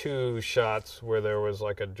 There's 2 shots where there was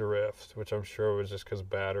like a drift, which I'm sure was just because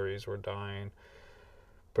batteries were dying.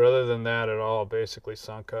 But other than that, it all basically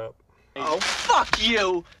sunk up. Oh, fuck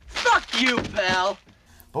you! Fuck you, pal!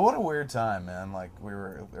 But what a weird time, man. Like, we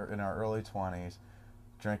were in our early 20s,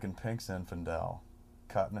 drinking Pink Zinfandel,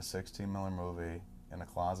 cutting a 16mm movie in a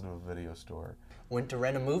closet of a video store. Went to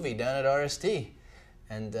rent a movie down at RST.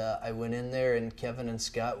 And I went in there, and Kevin and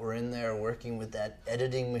Scott were in there working with that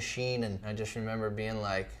editing machine, and I just remember being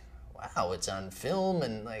like, wow, it's on film,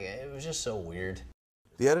 and like it was just so weird.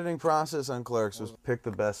 The editing process on Clerks was pick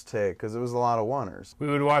the best take, because it was a lot of oneers. We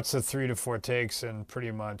would watch the 3 to 4 takes, and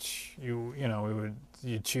pretty much you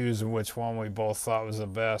choose which one we both thought was the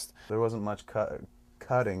best. There wasn't much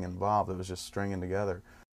cutting involved. It was just stringing together.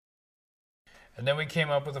 And then we came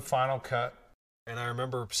up with a final cut. And I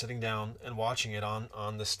remember sitting down and watching it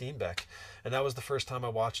on the Steenbeck, and that was the first time I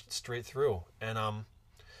watched it straight through. And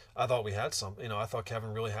I thought we had some, I thought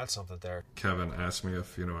Kevin really had something there. Kevin asked me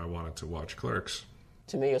if I wanted to watch Clerks.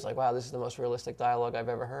 To me, it was like, wow, this is the most realistic dialogue I've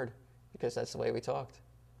ever heard, because that's the way we talked.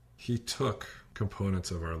 He took components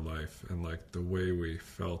of our life and like the way we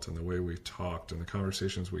felt and the way we talked and the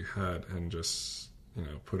conversations we had and just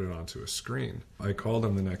put it onto a screen. I called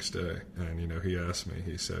him the next day and, he asked me,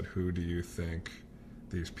 he said, who do you think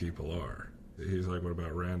these people are? He's like, what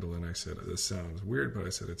about Randall? And I said, this sounds weird, but I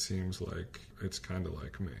said, it seems like it's kind of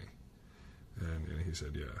like me. And he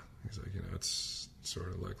said, yeah. He's like, it's sort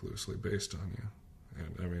of like loosely based on you.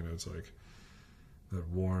 And I mean, it's like that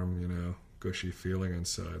warm, gushy feeling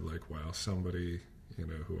inside, like, wow, somebody,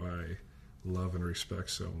 who I love and respect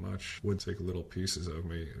so much would take little pieces of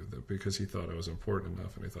me because he thought I was important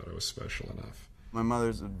enough and he thought I was special enough. My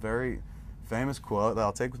mother's a very famous quote that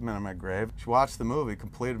I'll take with me on my grave. She watched the movie,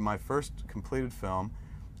 completed my first completed film,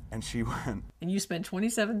 and she went, "And you spent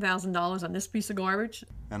 $27,000 on this piece of garbage?"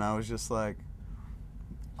 And I was just like,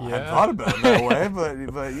 I Yeah. hadn't thought about it that way,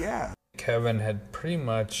 but yeah. Kevin had pretty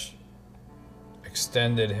much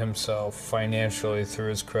extended himself financially through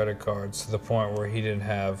his credit cards to the point where he didn't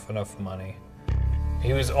have enough money.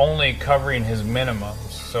 He was only covering his minimums,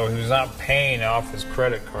 so he was not paying off his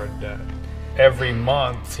credit card debt. Every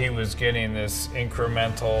month he was getting this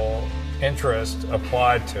incremental interest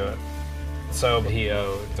applied to it. So he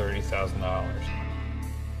owed $30,000.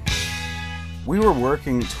 We were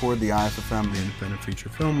working toward the IFFM, the independent feature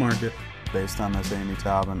film market, based on this Amy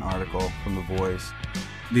Taubman article from The Voice.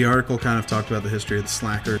 The article kind of talked about the history of the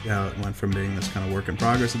Slacker, how it went from being this kind of work in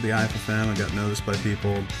progress at the IFFM and got noticed by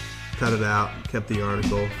people, cut it out, kept the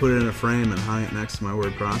article, put it in a frame and hung it next to my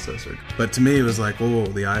word processor. But to me it was like, oh,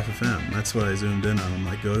 the IFFM. That's what I zoomed in on. I'm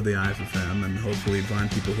like, go to the IFFM and hopefully find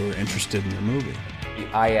people who are interested in your movie. The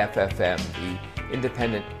IFFM, the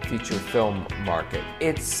independent feature film market.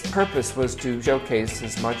 Its purpose was to showcase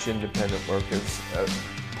as much independent work as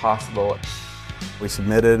possible. We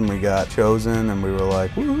submitted and we got chosen and we were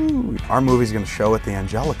like, woo! Our movie's gonna show at the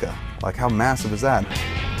Angelica. Like, how massive is that?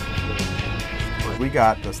 We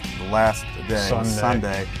got this the last day,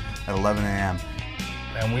 Sunday at 11 a.m.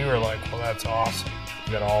 And we were like, well, that's awesome.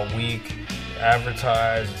 We got all week,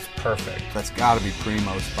 advertised, it's perfect. That's gotta be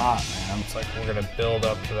primo spot, man. It's like we're gonna build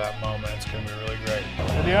up to that moment. It's gonna be really great.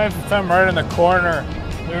 At the IFFM right in the corner,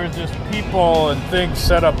 there were just people and things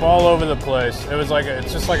set up all over the place. It was like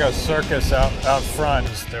it's just like a circus out front.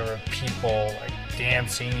 There were people like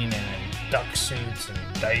dancing and in duck suits and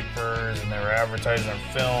diapers, and they were advertising their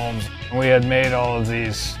films. We had made all of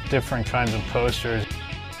these different kinds of posters.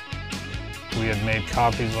 We had made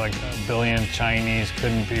copies like A Billion Chinese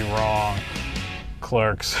Couldn't Be Wrong,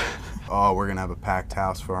 Clerks. Oh, we're gonna have a packed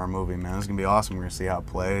house for our movie, man. This is gonna be awesome. We're gonna see how it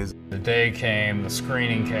plays. The day came, the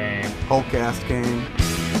screening came. Whole cast came.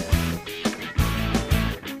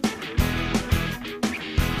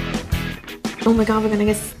 Oh my god, we're gonna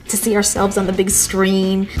get to see ourselves on the big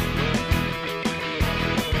screen.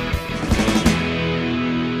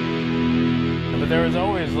 But there was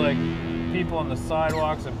always like people on the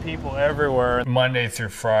sidewalks and people everywhere. Monday through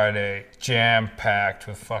Friday, jam-packed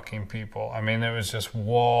with fucking people. I mean, there was just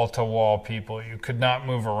wall-to-wall people. You could not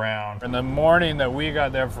move around. In the morning that we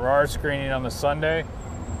got there for our screening on the Sunday,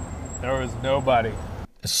 there was nobody.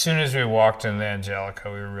 As soon as we walked in the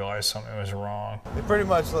Angelica, we realized something was wrong. It pretty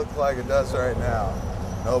much looked like it does right now.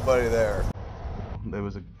 Nobody there. It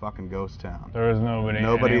was a fucking ghost town. There was nobody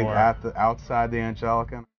anywhere. Outside the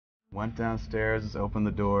Angelica. Went downstairs, opened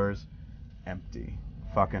the doors. Empty.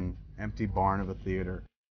 Fucking empty barn of a theater.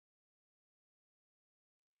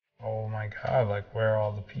 Oh my god, like, where are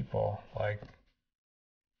all the people? Like,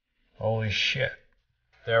 holy shit.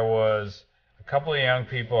 There was a couple of young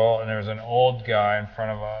people and there was an old guy in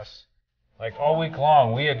front of us, Like all week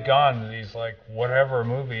long, we had gone to these like whatever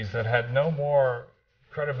movies that had no more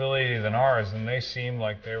credibility than ours, and they seemed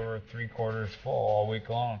like they were 3/4 full all week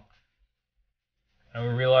long. And we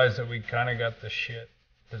realized that we kind of got the shit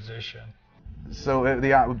position. So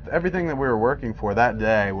everything that we were working for that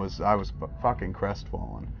day I was fucking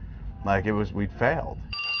crestfallen. Like we'd failed.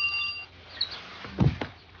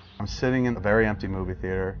 I'm sitting in a very empty movie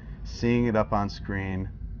theater, seeing it up on screen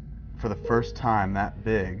for the first time that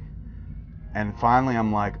big. And finally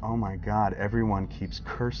I'm like, oh my God, everyone keeps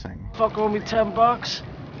cursing. Fuck owe me $10.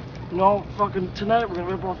 No, fucking tonight we're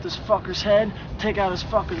gonna rip off this fucker's head, take out his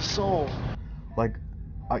fucking soul. Like,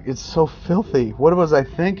 it's so filthy. What was I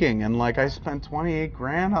thinking? And like, I spent 28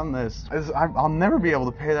 grand on this. I'll never be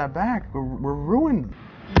able to pay that back. We're ruined.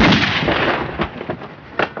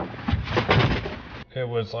 It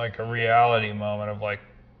was like a reality moment of like,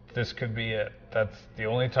 this could be it. That's the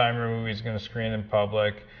only time your movie's going to screen in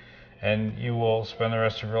public, and you will spend the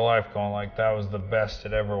rest of your life going like, that was the best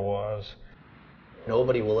it ever was.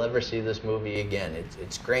 Nobody will ever see this movie again.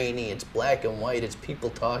 It's grainy, it's black and white, it's people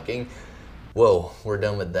talking. Whoa, we're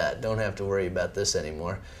done with that. Don't have to worry about this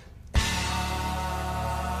anymore.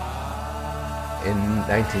 In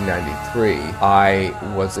 1993, I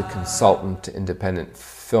was a consultant to independent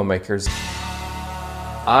filmmakers.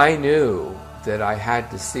 I knew that I had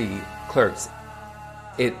to see Clerks.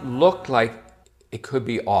 It looked like it could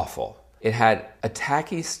be awful. It had a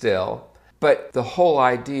tacky still, but the whole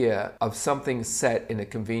idea of something set in a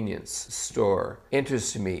convenience store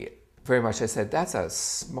interested me very much. I said, that's a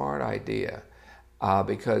smart idea,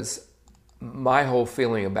 because my whole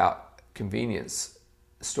feeling about convenience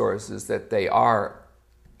stores is that they are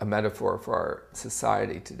a metaphor for our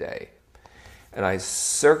society today. And I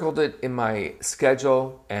circled it in my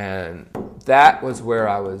schedule, and that was where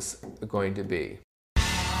I was going to be.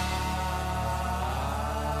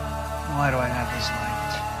 Why do I have this light?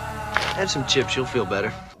 Have some chips, you'll feel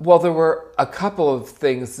better. Well, there were a couple of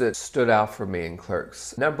things that stood out for me in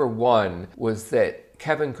Clerks. Number one was that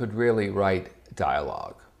Kevin could really write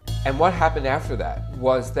dialogue. And what happened after that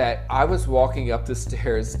was that I was walking up the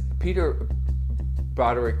stairs. Peter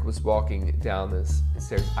Broderick was walking down the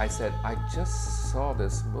stairs. I said, I just saw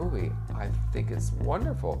this movie. I think it's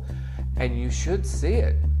wonderful. And you should see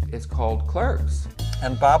it. It's called Clerks.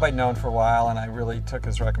 And Bob I'd known for a while, and I really took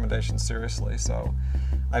his recommendation seriously. So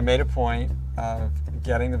I made a point of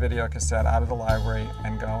getting the video cassette out of the library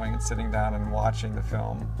and going and sitting down and watching the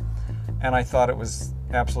film. And I thought it was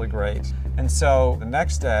absolutely great. And so the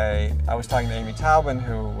next day, I was talking to Amy Taubin,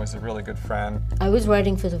 who was a really good friend. I was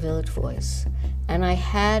writing for the Village Voice, and I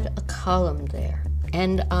had a column there,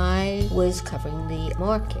 and I was covering the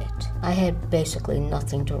market. I had basically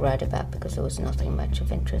nothing to write about because there was nothing much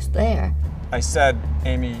of interest there. I said,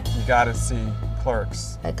 Amy, you gotta see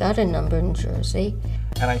Clerks. I got a number in Jersey.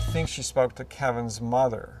 And I think she spoke to Kevin's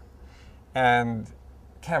mother. And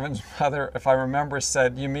Kevin's mother, if I remember,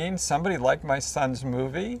 said, you mean somebody liked my son's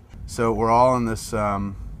movie? So we're all in this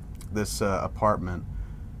apartment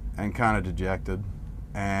and kind of dejected,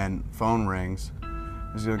 and phone rings.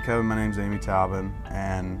 He's going, Kevin, my name's Amy Taubin,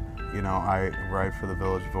 and you know, I write for the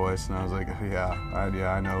Village Voice. And I was like, yeah,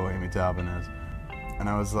 I know who Amy Taubin is. And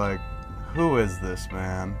I was like, who is this,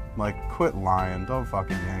 man? Like, quit lying, don't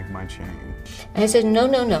fucking yank my chain. And I said, no,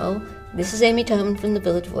 this is Amy Taubin from the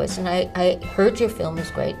Village Voice, and I heard your film is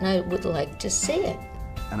great, and I would like to see it.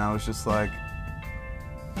 And I was just like,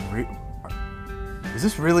 is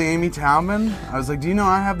this really Amy Taubin? I was like, do you know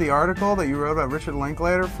I have the article that you wrote about Richard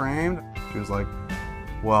Linklater, Framed? She was like,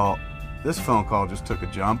 well, this phone call just took a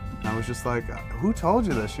jump. I was just like, who told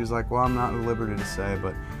you this? She was like, well, I'm not at liberty to say,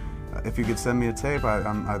 but if you could send me a tape,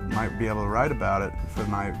 I might be able to write about it for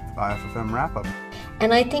my IFFM wrap-up.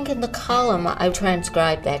 And I think in the column, I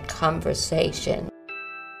transcribed that conversation.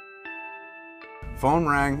 Phone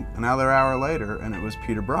rang another hour later, and it was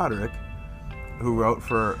Peter Broderick, who wrote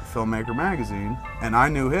for Filmmaker magazine, and I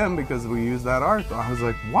knew him because we used that article. I was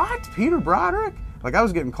like, what? Peter Broderick? Like, I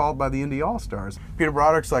was getting called by the Indie All-Stars. Peter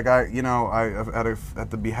Broderick's like, at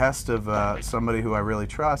the behest of somebody who I really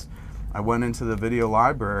trust, I went into the video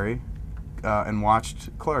library and watched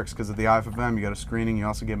Clerks, because at the IFFM you got a screening, you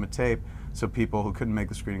also give them a tape, so people who couldn't make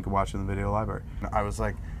the screening could watch it in the video library. I was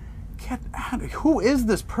like, get out of, who is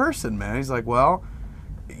this person, man? He's like, well,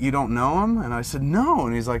 you don't know him? And I said, no.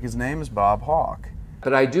 And he's like, his name is Bob Hawke.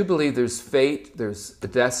 But I do believe there's fate, there's a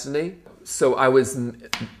destiny. So I was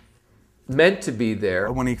meant to be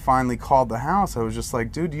there. When he finally called the house, I was just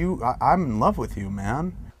like, dude, I'm in love with you,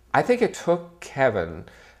 man. I think it took Kevin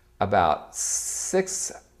about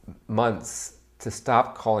 6 months to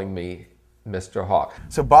stop calling me Mr. Hawk.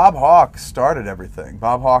 So Bob Hawke started everything.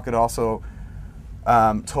 Bob Hawke had also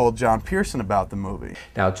told John Pearson about the movie.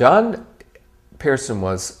 Now, John Pearson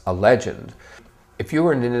was a legend. If you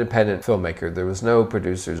were an independent filmmaker, there was no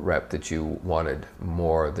producer's rep that you wanted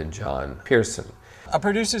more than John Pearson. A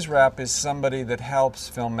producer's rep is somebody that helps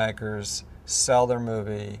filmmakers sell their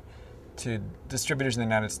movie to distributors in the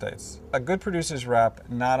United States. A good producer's rep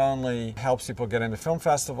not only helps people get into film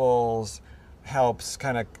festivals, helps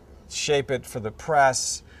kind of shape it for the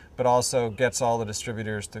press, but also gets all the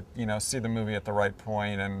distributors to, you know, see the movie at the right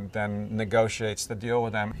point and then negotiates the deal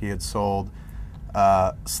with them. He had sold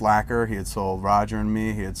Slacker, he had sold Roger and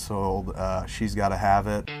Me, he had sold She's Gotta Have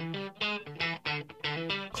It.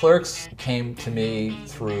 Clerks came to me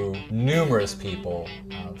through numerous people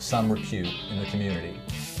of some repute in the community.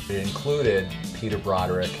 It included Peter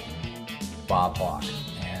Broderick, Bob Hawke,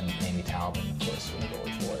 and Amy Talbot, of course, from The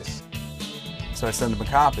Village Voice. So I sent him a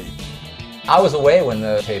copy. I was away when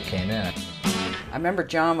the tape came in. I remember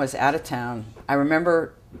John was out of town. I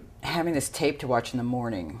remember having this tape to watch in the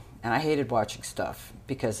morning, and I hated watching stuff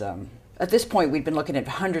because at this point we'd been looking at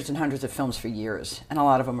hundreds and hundreds of films for years, and a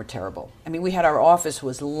lot of them were terrible. I mean, our office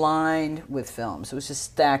was lined with films. It was just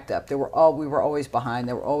stacked up. We were always behind.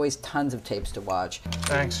 There were always tons of tapes to watch.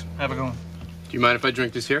 Thanks. Have a good one. Do you mind if I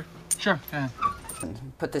drink this here? Sure, go ahead.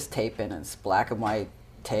 And put this tape in, and it's black and white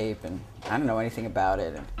tape, and I don't know anything about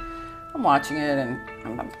it. And I'm watching it, and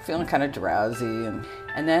I'm feeling kind of drowsy, and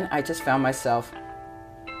then I just found myself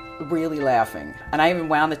really laughing. And I even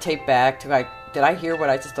wound the tape back to like, did I hear what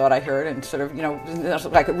I just thought I heard? And sort of, you know,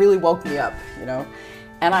 like it really woke me up, you know?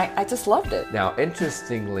 And I just loved it. Now,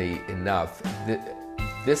 interestingly enough,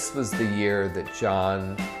 this was the year that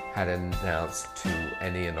John had announced to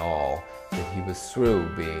any and all that he was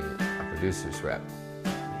through being a producer's rep.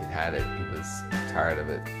 He'd had it, he was tired of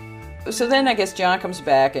it. So then I guess John comes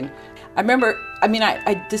back, and I remember,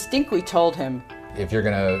 I distinctly told him, If you're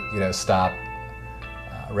gonna, stop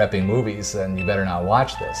repping movies, then you better not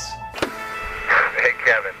watch this. Hey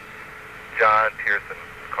Kevin, John Pearson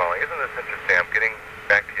calling. Isn't this interesting? I'm getting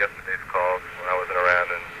back to yesterday's calls when I wasn't around,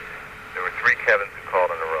 and there were 3 Kevins who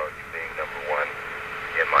called on the road, you being number 1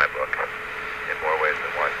 in my book, in more ways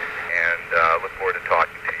than one. And look forward to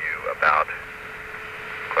talking to you about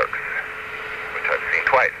Clerks, which I've seen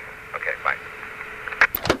twice. Okay, bye.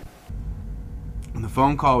 And the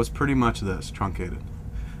phone call was pretty much this, truncated.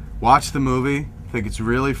 Watch the movie, think it's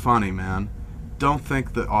really funny, man. Don't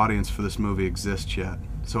think the audience for this movie exists yet,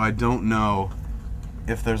 so I don't know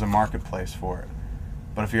if there's a marketplace for it.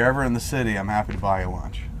 But if you're ever in the city, I'm happy to buy you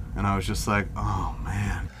lunch. And I was just like, oh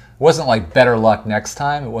man. It wasn't like better luck next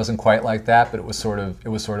time. It wasn't quite like that, but it was sort of like, it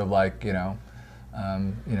was sort of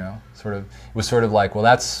like, well,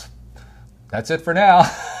 that's it for now.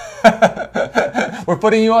 We're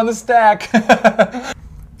putting you on the stack.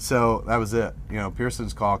 So that was it.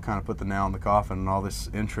 Pearson's call kind of put the nail in the coffin, and all this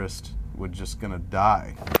interest was just gonna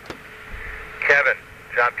die. Kevin,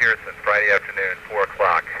 John Pearson, Friday afternoon, 4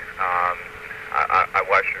 o'clock. I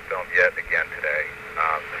watched your film yet again today.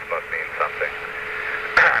 This must mean something.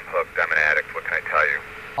 I'm hooked. I'm an addict. What can I tell you?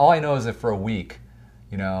 All I know is that for a week,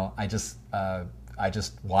 I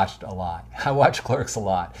just watched a lot. I watched Clerks a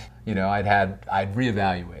lot. I'd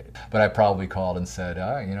reevaluated, but I probably called and said,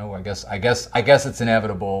 I guess it's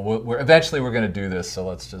inevitable. Eventually we're going to do this, so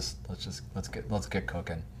let's get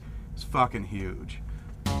cooking. It's fucking huge.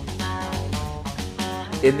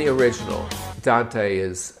 In the original, Dante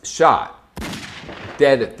is shot,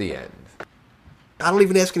 dead at the end. I don't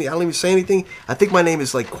even say anything. I think my name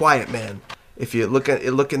is like Quiet Man. If you look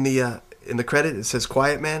in the credit, it says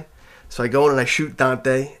Quiet Man. So I go in and I shoot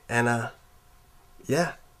Dante, and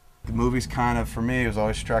yeah. The movie's kind of, for me, it was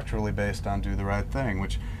always structurally based on Do the Right Thing,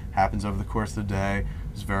 which happens over the course of the day.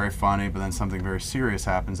 It's very funny, but then something very serious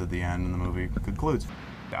happens at the end, and the movie concludes.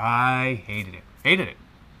 I hated it. Hated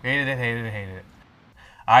it.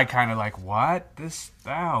 I kind of like, what?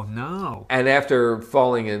 Oh, no. And after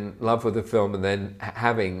falling in love with the film and then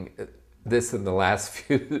having this in the last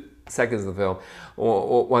few seconds of the film,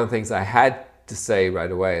 one of the things I had to say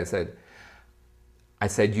right away, I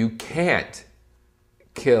said, you can't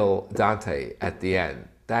kill Dante at the end.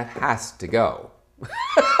 That has to go.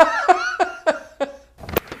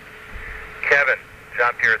 Kevin,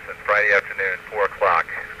 John Pearson, Friday afternoon, 4 o'clock.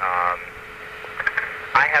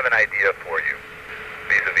 I have an idea for you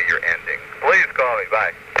vis-a-vis your ending. Please call me.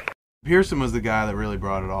 Bye. Pearson was the guy that really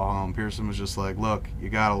brought it all home. Pearson was just like, look, you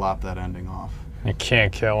gotta lop that ending off. You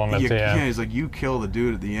can't kill him at the end. Yeah, he's like, you kill the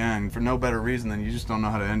dude at the end for no better reason than you just don't know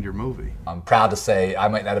how to end your movie. I'm proud to say I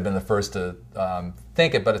might not have been the first to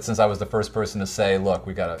think it, but since I was the first person to say, look,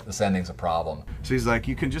 this ending's a problem. So he's like,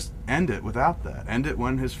 you can just end it without that. End it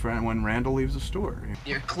when when Randall leaves the store.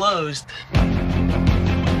 You're closed. It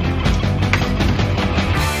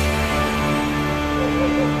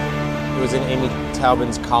was in Amy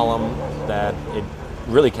Taubin's column that it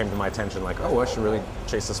really came to my attention, like, oh, I should really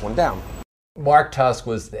chase this one down. Mark Tusk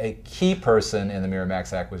was a key person in the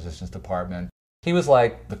Miramax acquisitions department. He was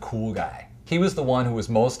like the cool guy. He was the one who was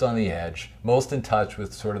most on the edge, most in touch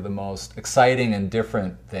with sort of the most exciting and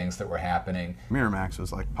different things that were happening. Miramax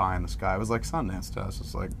was like pie in the sky. It was like Sundance to us.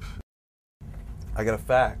 It's like, I got a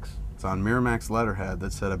fax. It's on Miramax letterhead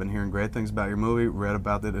that said, I've been hearing great things about your movie, read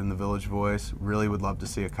about it in the Village Voice, really would love to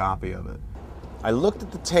see a copy of it. I looked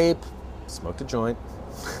at the tape, smoked a joint,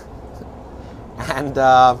 and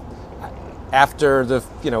after the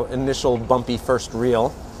initial bumpy first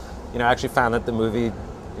reel, I actually found that the movie,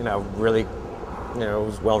 really,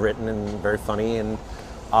 was well written and very funny and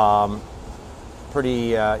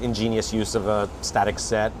pretty ingenious use of a static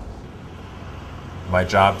set. My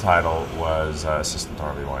job title was Assistant to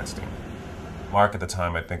Harvey Weinstein. Mark at the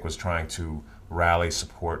time, I think, was trying to rally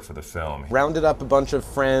support for the film. Rounded up a bunch of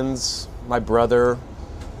friends, my brother, a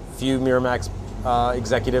few Miramax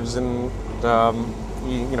executives and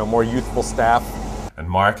more youthful staff. And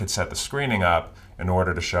Mark had set the screening up in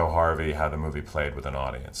order to show Harvey how the movie played with an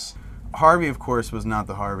audience. Harvey, of course, was not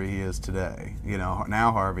the Harvey he is today.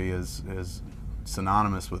 Now Harvey is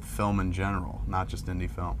synonymous with film in general, not just indie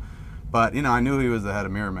film. But, I knew he was the head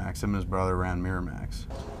of Miramax. Him and his brother ran Miramax.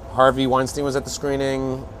 Harvey Weinstein was at the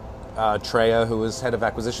screening. Treya, who was head of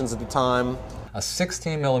acquisitions at the time. A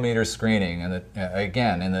 16mm screening, and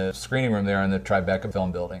again, in the screening room there in the Tribeca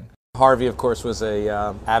Film Building. Harvey, of course, was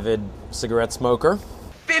a avid cigarette smoker.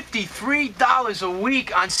 $53 a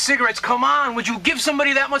week on cigarettes. Come on, would you give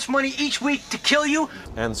somebody that much money each week to kill you?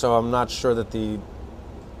 And so I'm not sure that the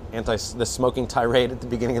smoking tirade at the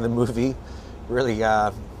beginning of the movie really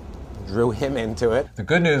drew him into it. The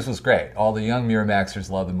good news was great. All the young Miramaxers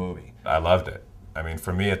loved the movie. I loved it. I mean,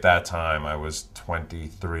 for me at that time, I was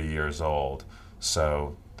 23 years old,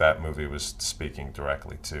 so that movie was speaking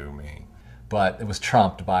directly to me. But it was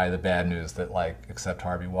trumped by the bad news that, except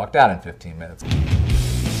Harvey walked out in 15 minutes.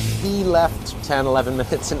 He left 10, 11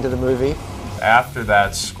 minutes into the movie. After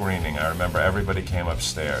that screening, I remember everybody came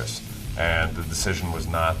upstairs, and the decision was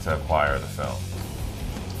not to acquire the film.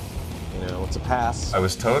 It's a pass. I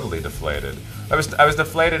was totally deflated. I was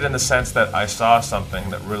deflated in the sense that I saw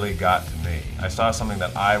something that really got to me. I saw something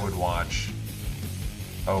that I would watch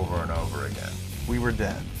over and over again. We were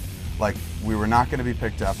dead. We were not going to be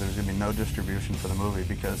picked up. There was going to be no distribution for the movie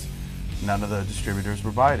because none of the distributors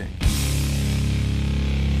were biting.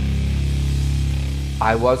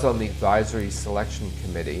 I was on the advisory selection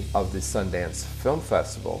committee of the Sundance Film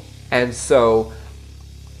Festival, and so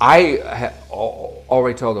I had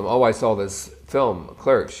already told them, I saw this film,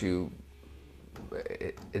 Clerks,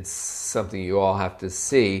 it's something you all have to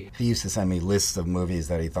see. He used to send me lists of movies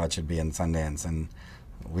that he thought should be in Sundance, and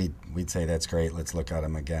we'd say, that's great, let's look at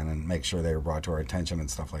them again and make sure they were brought to our attention and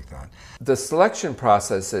stuff like that. The selection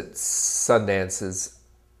process at Sundance is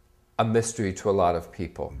a mystery to a lot of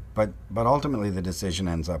people. But ultimately the decision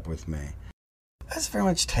ends up with me. I was very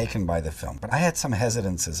much taken by the film, but I had some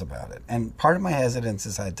hesitances about it. And part of my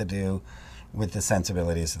hesitances had to do with the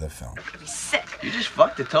sensibilities of the film. Sick. You just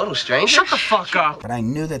fucked a total stranger? Shut the fuck up! But I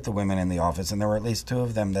knew that the women in the office, and there were at least two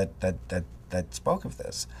of them that spoke of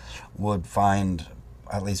this, would find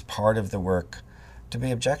at least part of the work to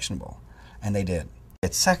be objectionable. And they did.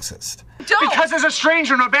 It's sexist. Because there's a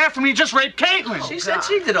stranger in our bathroom, you just raped Caitlin! She said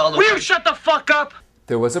she did all the Will you work. shut the fuck up?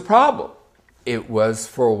 There was a problem. It was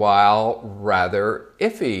for a while rather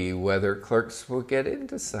iffy whether Clerks would get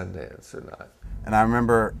into Sundance or not. And I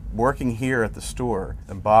remember working here at the store,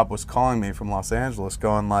 and Bob was calling me from Los Angeles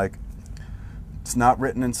going it's not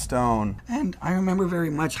written in stone. And I remember very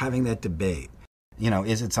much having that debate.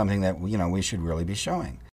 Is it something that, we should really be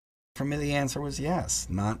showing? For me, the answer was yes,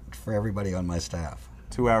 not for everybody on my staff.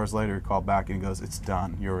 2 hours later, he called back and he goes, it's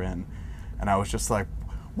done, you're in. And I was just like,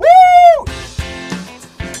 woo!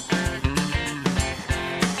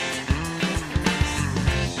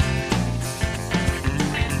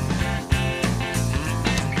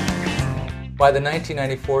 By the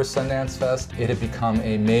 1994 Sundance Fest, it had become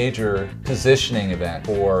a major positioning event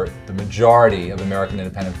for the majority of American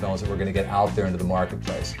independent films that were going to get out there into the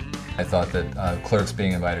marketplace. I thought that Clerks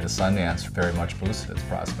being invited to Sundance very much boosted its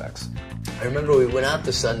prospects. I remember we went out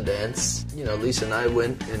to Sundance. Lisa and I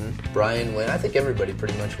went, and Brian went. I think everybody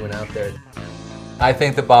pretty much went out there. I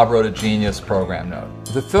think that Bob wrote a genius program note.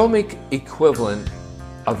 The filmic equivalent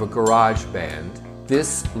of a garage band,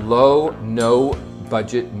 this low,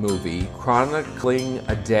 no-budget movie chronicling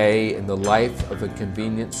a day in the life of a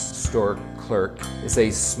convenience store clerk is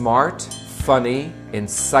a smart, funny,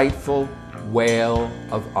 insightful wail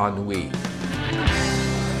of ennui.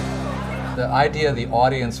 The idea of the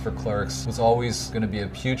audience for Clerks was always going to be a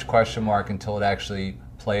huge question mark until it actually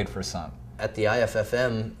played for some. At the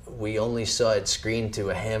IFFM, we only saw it screened to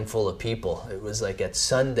a handful of people. It was like at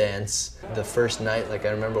Sundance, the first night, like I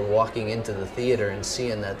remember walking into the theater and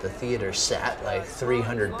seeing that the theater sat like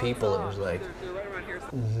 300 people. It was like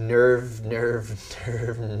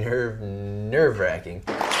nerve-wracking.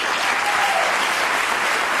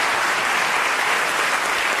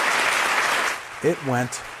 It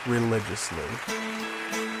went religiously.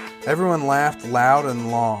 Everyone laughed loud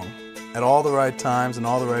and long, at all the right times and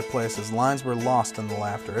all the right places. Lines were lost in the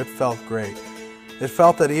laughter. It felt great. It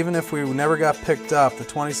felt that even if we never got picked up, the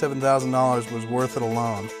 $27,000 was worth it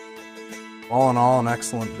alone. All in all, an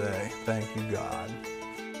excellent day. Thank you, God.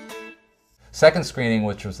 Second screening,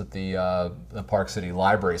 which was at the Park City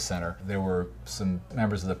Library Center, there were some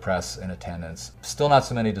members of the press in attendance. Still not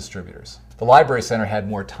so many distributors. The Library Center had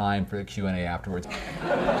more time for the Q&A afterwards.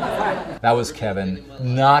 That was Kevin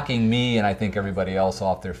knocking me and I think everybody else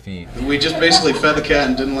off their feet. We just basically fed the cat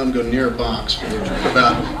and didn't let him go near a box.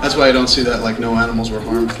 That's why I don't see that like no animals were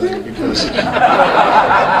harmed thing, because that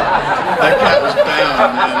cat was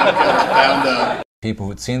bound, man. That cat was bound up. People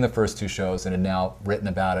who'd seen the first two shows and had now written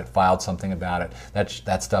about it, filed something about it,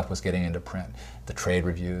 that stuff was getting into print. The trade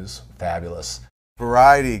reviews, fabulous.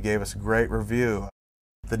 Variety gave us a great review.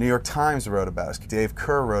 The New York Times wrote about us. Dave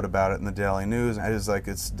Kerr wrote about it in the Daily News. And it was like,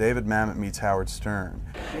 it's David Mamet meets Howard Stern.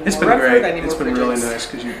 It's been great. It's been really nice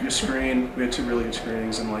because you screen. We had 2 really good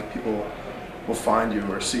screenings, and like people will find you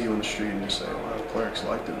or see you in the street and just say, "Wow, Clerks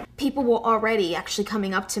liked it." People were already actually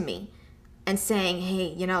coming up to me and saying,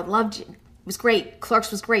 "Hey, you know, loved you. It was great.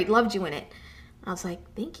 Clerks was great. Loved you in it." I was like,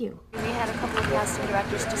 "Thank you." We had a couple of casting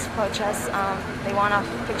directors just approach us. They want a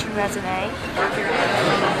picture resume.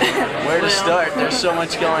 Where to start? There's so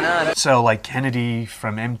much going on. So like Kennedy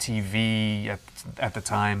from MTV at the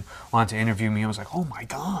time wanted to interview me. I was like, oh my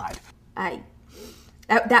God.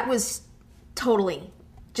 That was totally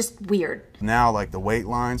just weird. Now, like the wait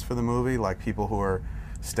lines for the movie, like people who are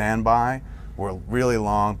standby, were really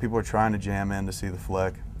long. People were trying to jam in to see the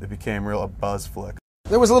flick. It became a buzz flick.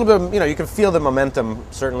 There was a little bit of, you can feel the momentum,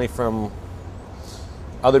 certainly from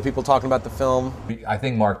other people talking about the film. I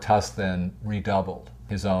think Mark Tuss then redoubled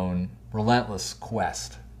his own relentless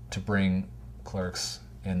quest to bring Clerks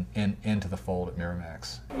into the fold at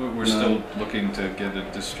Miramax. We're still looking to get a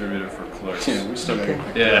distributor for Clerks. Yeah, we're still getting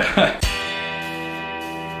picked Yeah.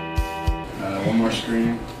 One more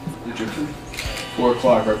screening, Egyptian. 4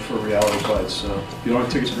 o'clock right before Reality Bites. So if you don't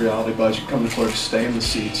have tickets for Reality Bites, you come to Clerks, stay in the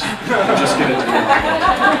seats, and just get it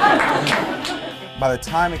to By the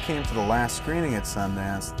time it came to the last screening at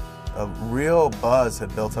Sundance, a real buzz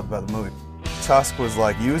had built up about the movie. Tusk was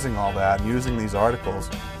like using all that, and using these articles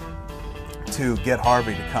to get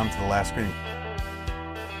Harvey to come to the last screening.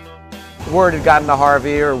 Word had gotten to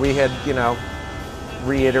Harvey, or we had,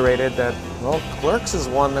 reiterated that, well, Clerks is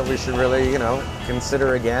one that we should really,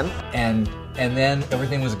 consider again. And then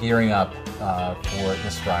everything was gearing up for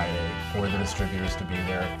this Friday, for the distributors to be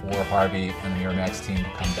there, for Harvey and the Miramax team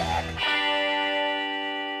to come back.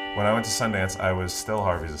 When I went to Sundance, I was still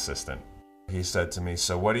Harvey's assistant. He said to me,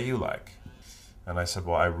 "So what do you like?" And I said,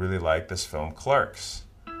 "Well, I really like this film, Clerks."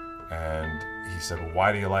 And he said, "Well,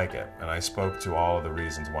 why do you like it?" And I spoke to all of the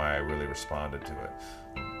reasons why I really responded to it.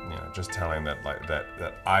 Just telling that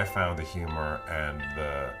that I found the humor and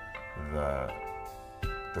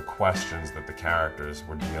the questions that the characters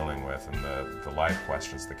were dealing with, and the life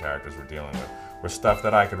questions the characters were dealing with, were stuff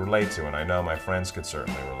that I could relate to, and I know my friends could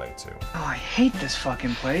certainly relate to. Oh, I hate this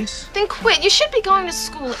fucking place. Then quit. You should be going to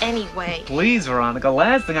school anyway. Please, Veronica.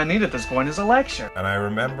 Last thing I need at this point is a lecture. And I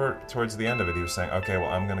remember towards the end of it, he was saying, "Okay, well,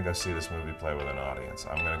 I'm going to go see this movie play with an audience.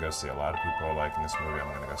 I'm going to go see a lot of people are liking this movie. I'm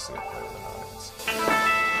going to go see it play with an audience."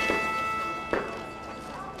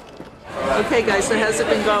 Okay, guys, so how's it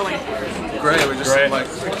been going? Great, we just had like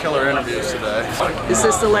killer interviews today. Is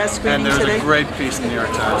this the last screening today? And there's today? a great piece in the New York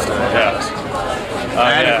Times today.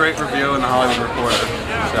 And a great review in the Hollywood Reporter.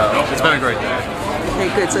 So it's been a great day. Okay,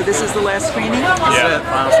 good. So this is the last screening? That's it,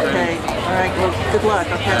 final screening. Okay, all right, well, good luck.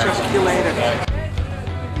 I'll catch up with you later.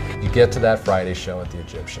 You get to that Friday show at the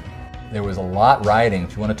Egyptian. There was a lot riding.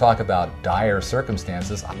 If you want to talk about dire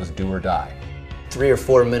circumstances, it was do or die. 3 or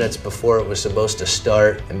 4 minutes before it was supposed to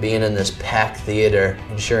start, and being in this packed theater,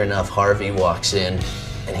 and sure enough, Harvey walks in,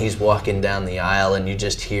 and he's walking down the aisle, and you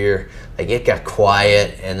just hear, like, it got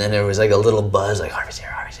quiet, and then there was like a little buzz, like, Harvey's here,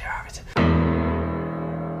 Harvey's here, Harvey's here.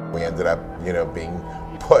 We ended up, being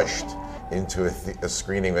pushed into a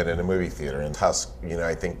screening of it in a movie theater, and Tusk,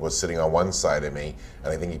 I think was sitting on one side of me,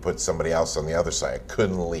 and I think he put somebody else on the other side. I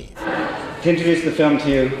couldn't leave. To introduce the film to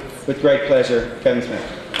you, with great pleasure, Kevin Smith.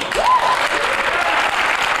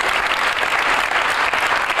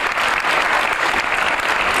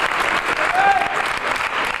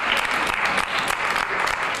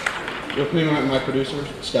 With me, my producer,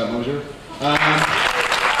 Scott Mosier.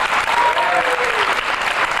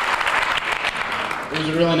 It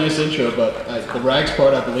was a really nice intro, but the rags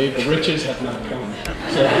part, I believe, the riches have not come.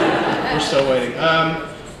 So we're still waiting.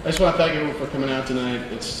 I just want to thank everyone for coming out tonight.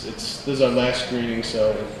 This is our last screening,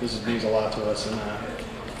 so this means a lot to us. And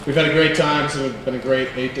we've had a great time. It's been a great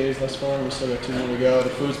 8 days thus far, and we still got 2 more to go. The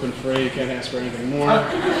food's been free. You can't ask for anything more.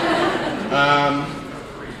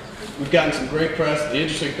 We've gotten some great press. The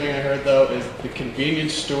interesting thing I heard, though, is the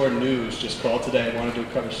convenience store news just called today and wanted to do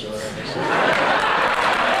a cover story on this.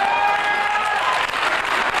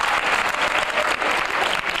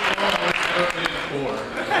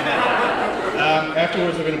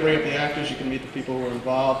 Afterwards, we're going to bring up the actors. You can meet the people who were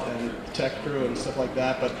involved and the tech crew and stuff like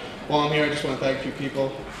that. But while I'm here, I just want to thank a few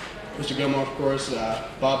people. Mr. Gilmore, of course,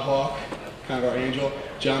 Bob Hawke, kind of our angel,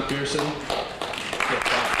 John Pearson.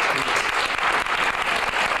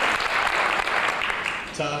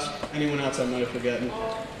 Tusk, anyone else I might have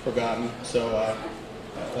forgotten. So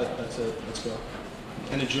that's it. Let's go.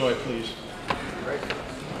 And enjoy, please. Great.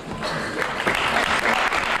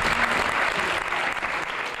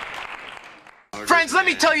 Friends, let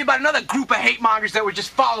me tell you about another group of hate mongers that were just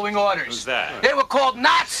following orders. Who's that? They were called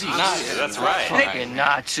Nazis. Nazis, that's right. Hey,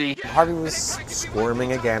 Nazi. Harvey was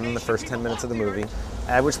squirming again in the first 10 minutes of the movie,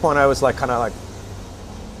 at which point I was like, kind of like,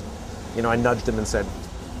 I nudged him and said,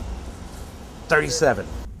 37.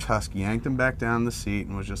 Tusk yanked him back down the seat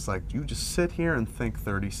and was just like, you just sit here and think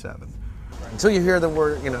 37. Until you hear the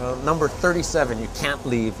word, number 37, you can't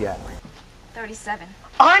leave yet. 37.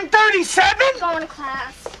 I'm 37? Going to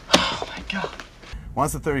class. Oh my God.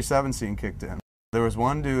 Once the 37 scene kicked in, there was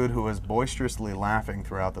one dude who was boisterously laughing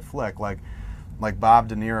throughout the flick, like Bob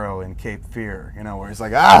De Niro in Cape Fear, where he's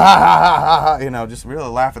like, ah, ha, ha, ha, ha, just really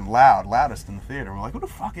laughing loudest in the theater. We're like, who the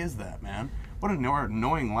fuck is that, man? What an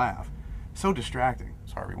annoying laugh. So distracting.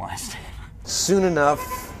 It's Harvey Weinstein. Soon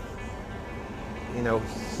enough,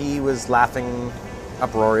 he was laughing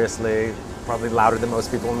uproariously, probably louder than most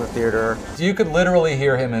people in the theater. You could literally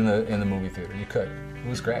hear him in the movie theater. You could. It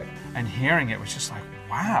was great. And hearing it was just like,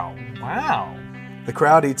 wow, wow. The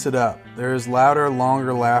crowd eats it up. There is louder,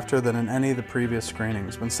 longer laughter than in any of the previous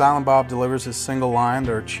screenings. When Silent Bob delivers his single line,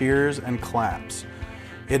 there are cheers and claps.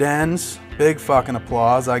 It ends, big fucking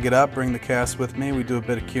applause. I get up, bring the cast with me, we do a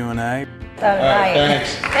bit of Q&A. All right.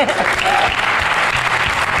 Thanks.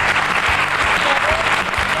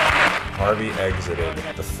 Harvey exited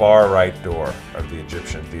the far right door of the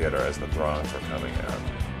Egyptian theater as the throngs were coming out.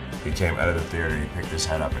 He came out of the theater, he picked his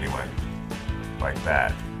head up and he went like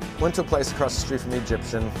that. Went to a place across the street from the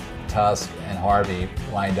Egyptian. Tusk and Harvey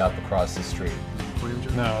lined up across the street.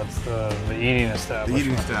 No, it's the eating establishment. The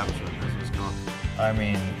eating establishment, that's what it's called. I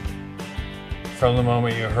mean, from the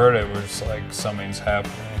moment you heard it, we're just like, something's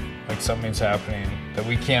happening. Like something's happening that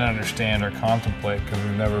we can't understand or contemplate because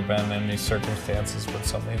we've never been in these circumstances, but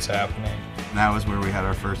something's happening. And that was where we had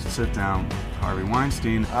our first sit down with Harvey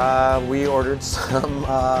Weinstein. We ordered some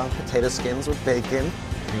potato skins with bacon.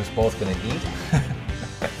 He was both going to eat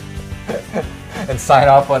and sign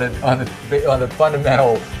off on the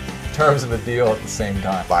fundamental terms of the deal at the same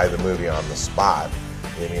time. Buy the movie on the spot,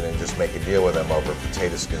 and just make a deal with them over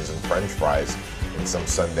potato skins and French fries in some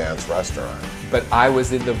Sundance restaurant. But I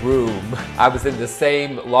was in the room. I was in the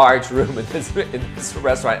same large room in this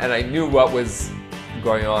restaurant, and I knew what was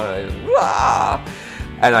going on.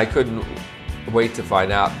 And I couldn't wait to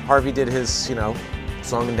find out. Harvey did his,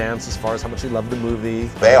 song and dance as far as how much he loved the movie.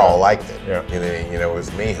 They all liked it. Yeah. It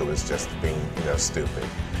was me who was just being, stupid.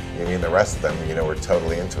 The rest of them, were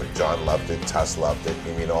totally into it. John loved it. Tuss loved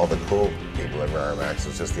it. All the cool people at Miramax. It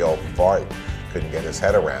was just the old fart. Couldn't get his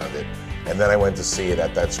head around it. And then I went to see it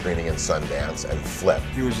at that screening in Sundance and flipped.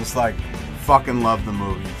 He was just like, fucking love the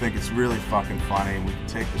movie. Think it's really fucking funny. We can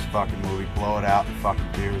take this fucking movie, blow it out in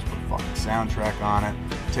fucking theaters, put a fucking soundtrack on it,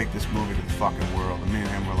 take this movie to the fucking world. And me and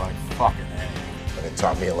him were like, fucking A. And it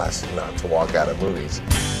taught me a lesson not to walk out of movies.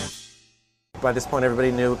 By this point,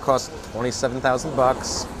 everybody knew it cost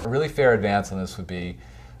 $27,000. A really fair advance on this would be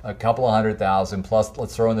a couple of $100,000 plus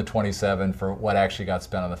let's throw in the 27 for what actually got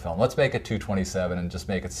spent on the film. Let's make it 227 and just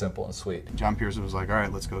make it simple and sweet. John Pearson was like, all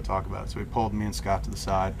right, let's go talk about it. So he pulled me and Scott to the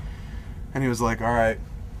side and he was like, all right,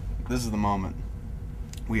 this is the moment.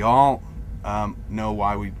 We all know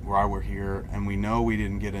why we're here, and we know we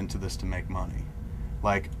didn't get into this to make money.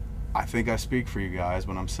 Like, I think I speak for you guys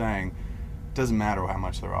when I'm saying it doesn't matter how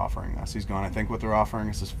much they're offering us. He's going, I think what they're offering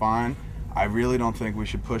us is fine. I really don't think we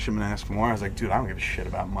should push him and ask for more. I was like, dude, I don't give a shit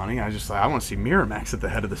about money. I was just like, I want to see Miramax at the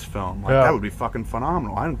head of this film. Like, that would be fucking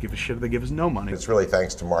phenomenal. I don't give a shit if they give us no money. It's really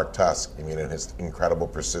thanks to Mark Tusk, I mean, and his incredible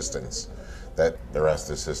persistence that the rest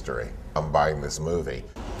is history. I'm buying this movie.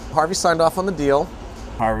 Harvey signed off on the deal.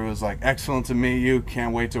 Harvey was like, excellent to meet you,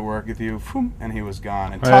 can't wait to work with you, and he was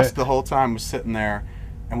gone. And Right. Tusk the whole time was sitting there,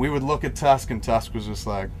 and we would look at Tusk, and Tusk was just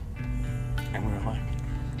like, and we were like.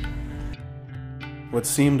 What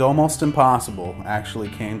seemed almost impossible actually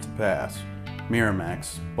came to pass.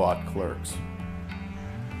 Miramax bought Clerks.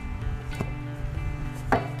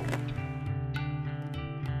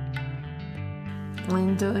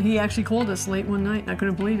 And he actually called us late one night, and I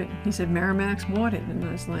couldn't believe it. He said, Miramax bought it. And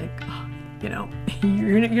I was like, oh, you know,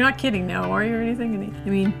 you're not kidding now, are you, or anything? And I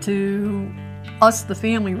mean, to us, the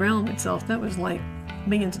family realm itself, that was like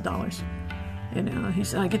millions of dollars. You know, he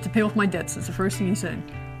said, I get to pay off my debts. That's the first thing he said.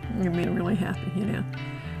 It made him really happy, you know.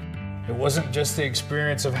 It wasn't just the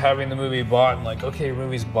experience of having the movie bought and like, okay, your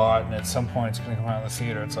movie's bought and at some point it's going to come out in the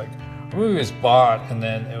theater. It's like, the movie was bought and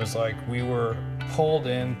then it was like we were pulled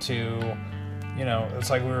into, you know, it's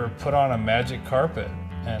like we were put on a magic carpet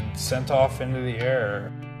and sent off into the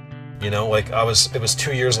air. You know, like it was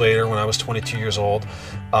 2 years later when I was 22 years old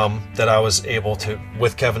that I was able to,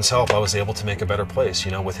 with Kevin's help, I was able to make a better place.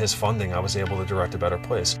 You know, with his funding, I was able to direct a better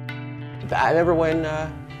place. I remember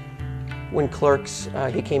when Clerks,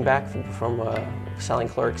 he came back from selling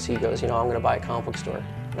Clerks, he goes, you know, I'm going to buy a comic book store,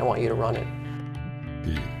 and I want you to run it.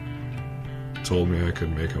 He told me I could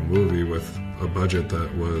make a movie with a budget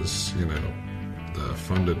that was, you know,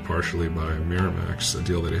 funded partially by Miramax, a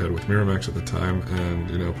deal that he had with Miramax at the time, and,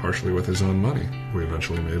 you know, partially with his own money. We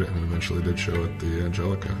eventually made it and eventually did show at the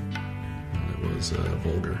Angelica, and it was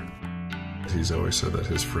vulgar. He's always said that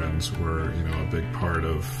his friends were, you know, a big part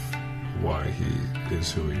of why he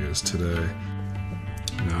is who he is today.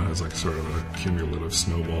 Now it has like sort of a cumulative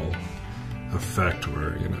snowball effect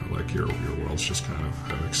where, you know, like your worlds just kind of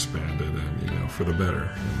have expanded and, you know, for the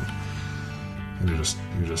better. And you're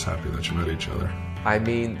just happy that you met each other. I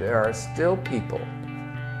mean, there are still people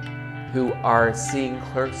who are seeing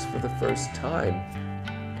Clerks for the first time,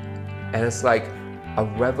 and it's like a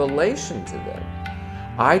revelation to them.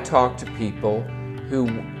 I talk to people who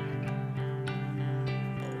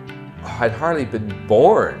had hardly been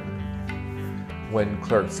born when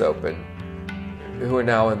Clerks opened, who are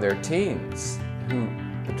now in their teens, who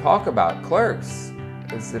talk about Clerks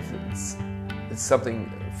as if it's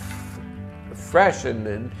something fresh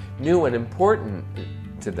and new and important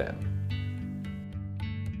to them.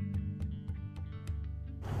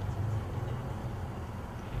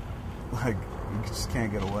 Like, you just can't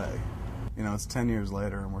get away. You know, it's 10 years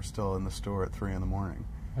later and we're still in the store at 3 in the morning.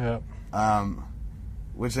 Yep.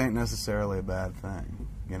 Which ain't necessarily a bad thing,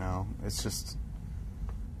 you know? It's just,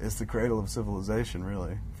 it's the cradle of civilization,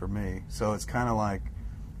 really, for me. So it's kind of like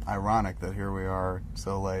ironic that here we are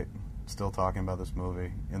so late, still talking about this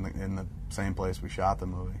movie in the same place we shot the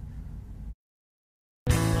movie.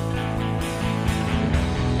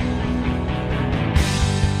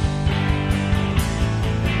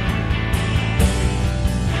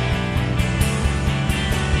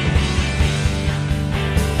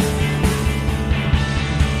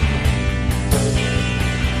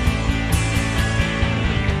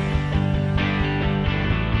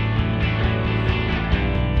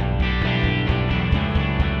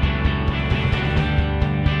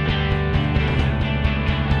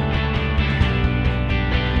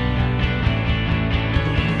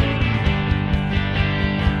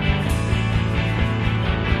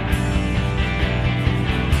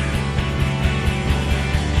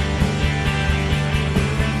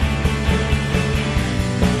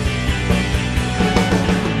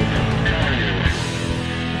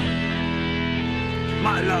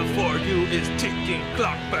 My love for you is ticking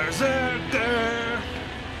clock, berserker.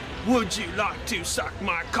 Would you like to suck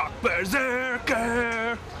my cock,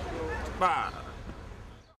 berserker? Bye.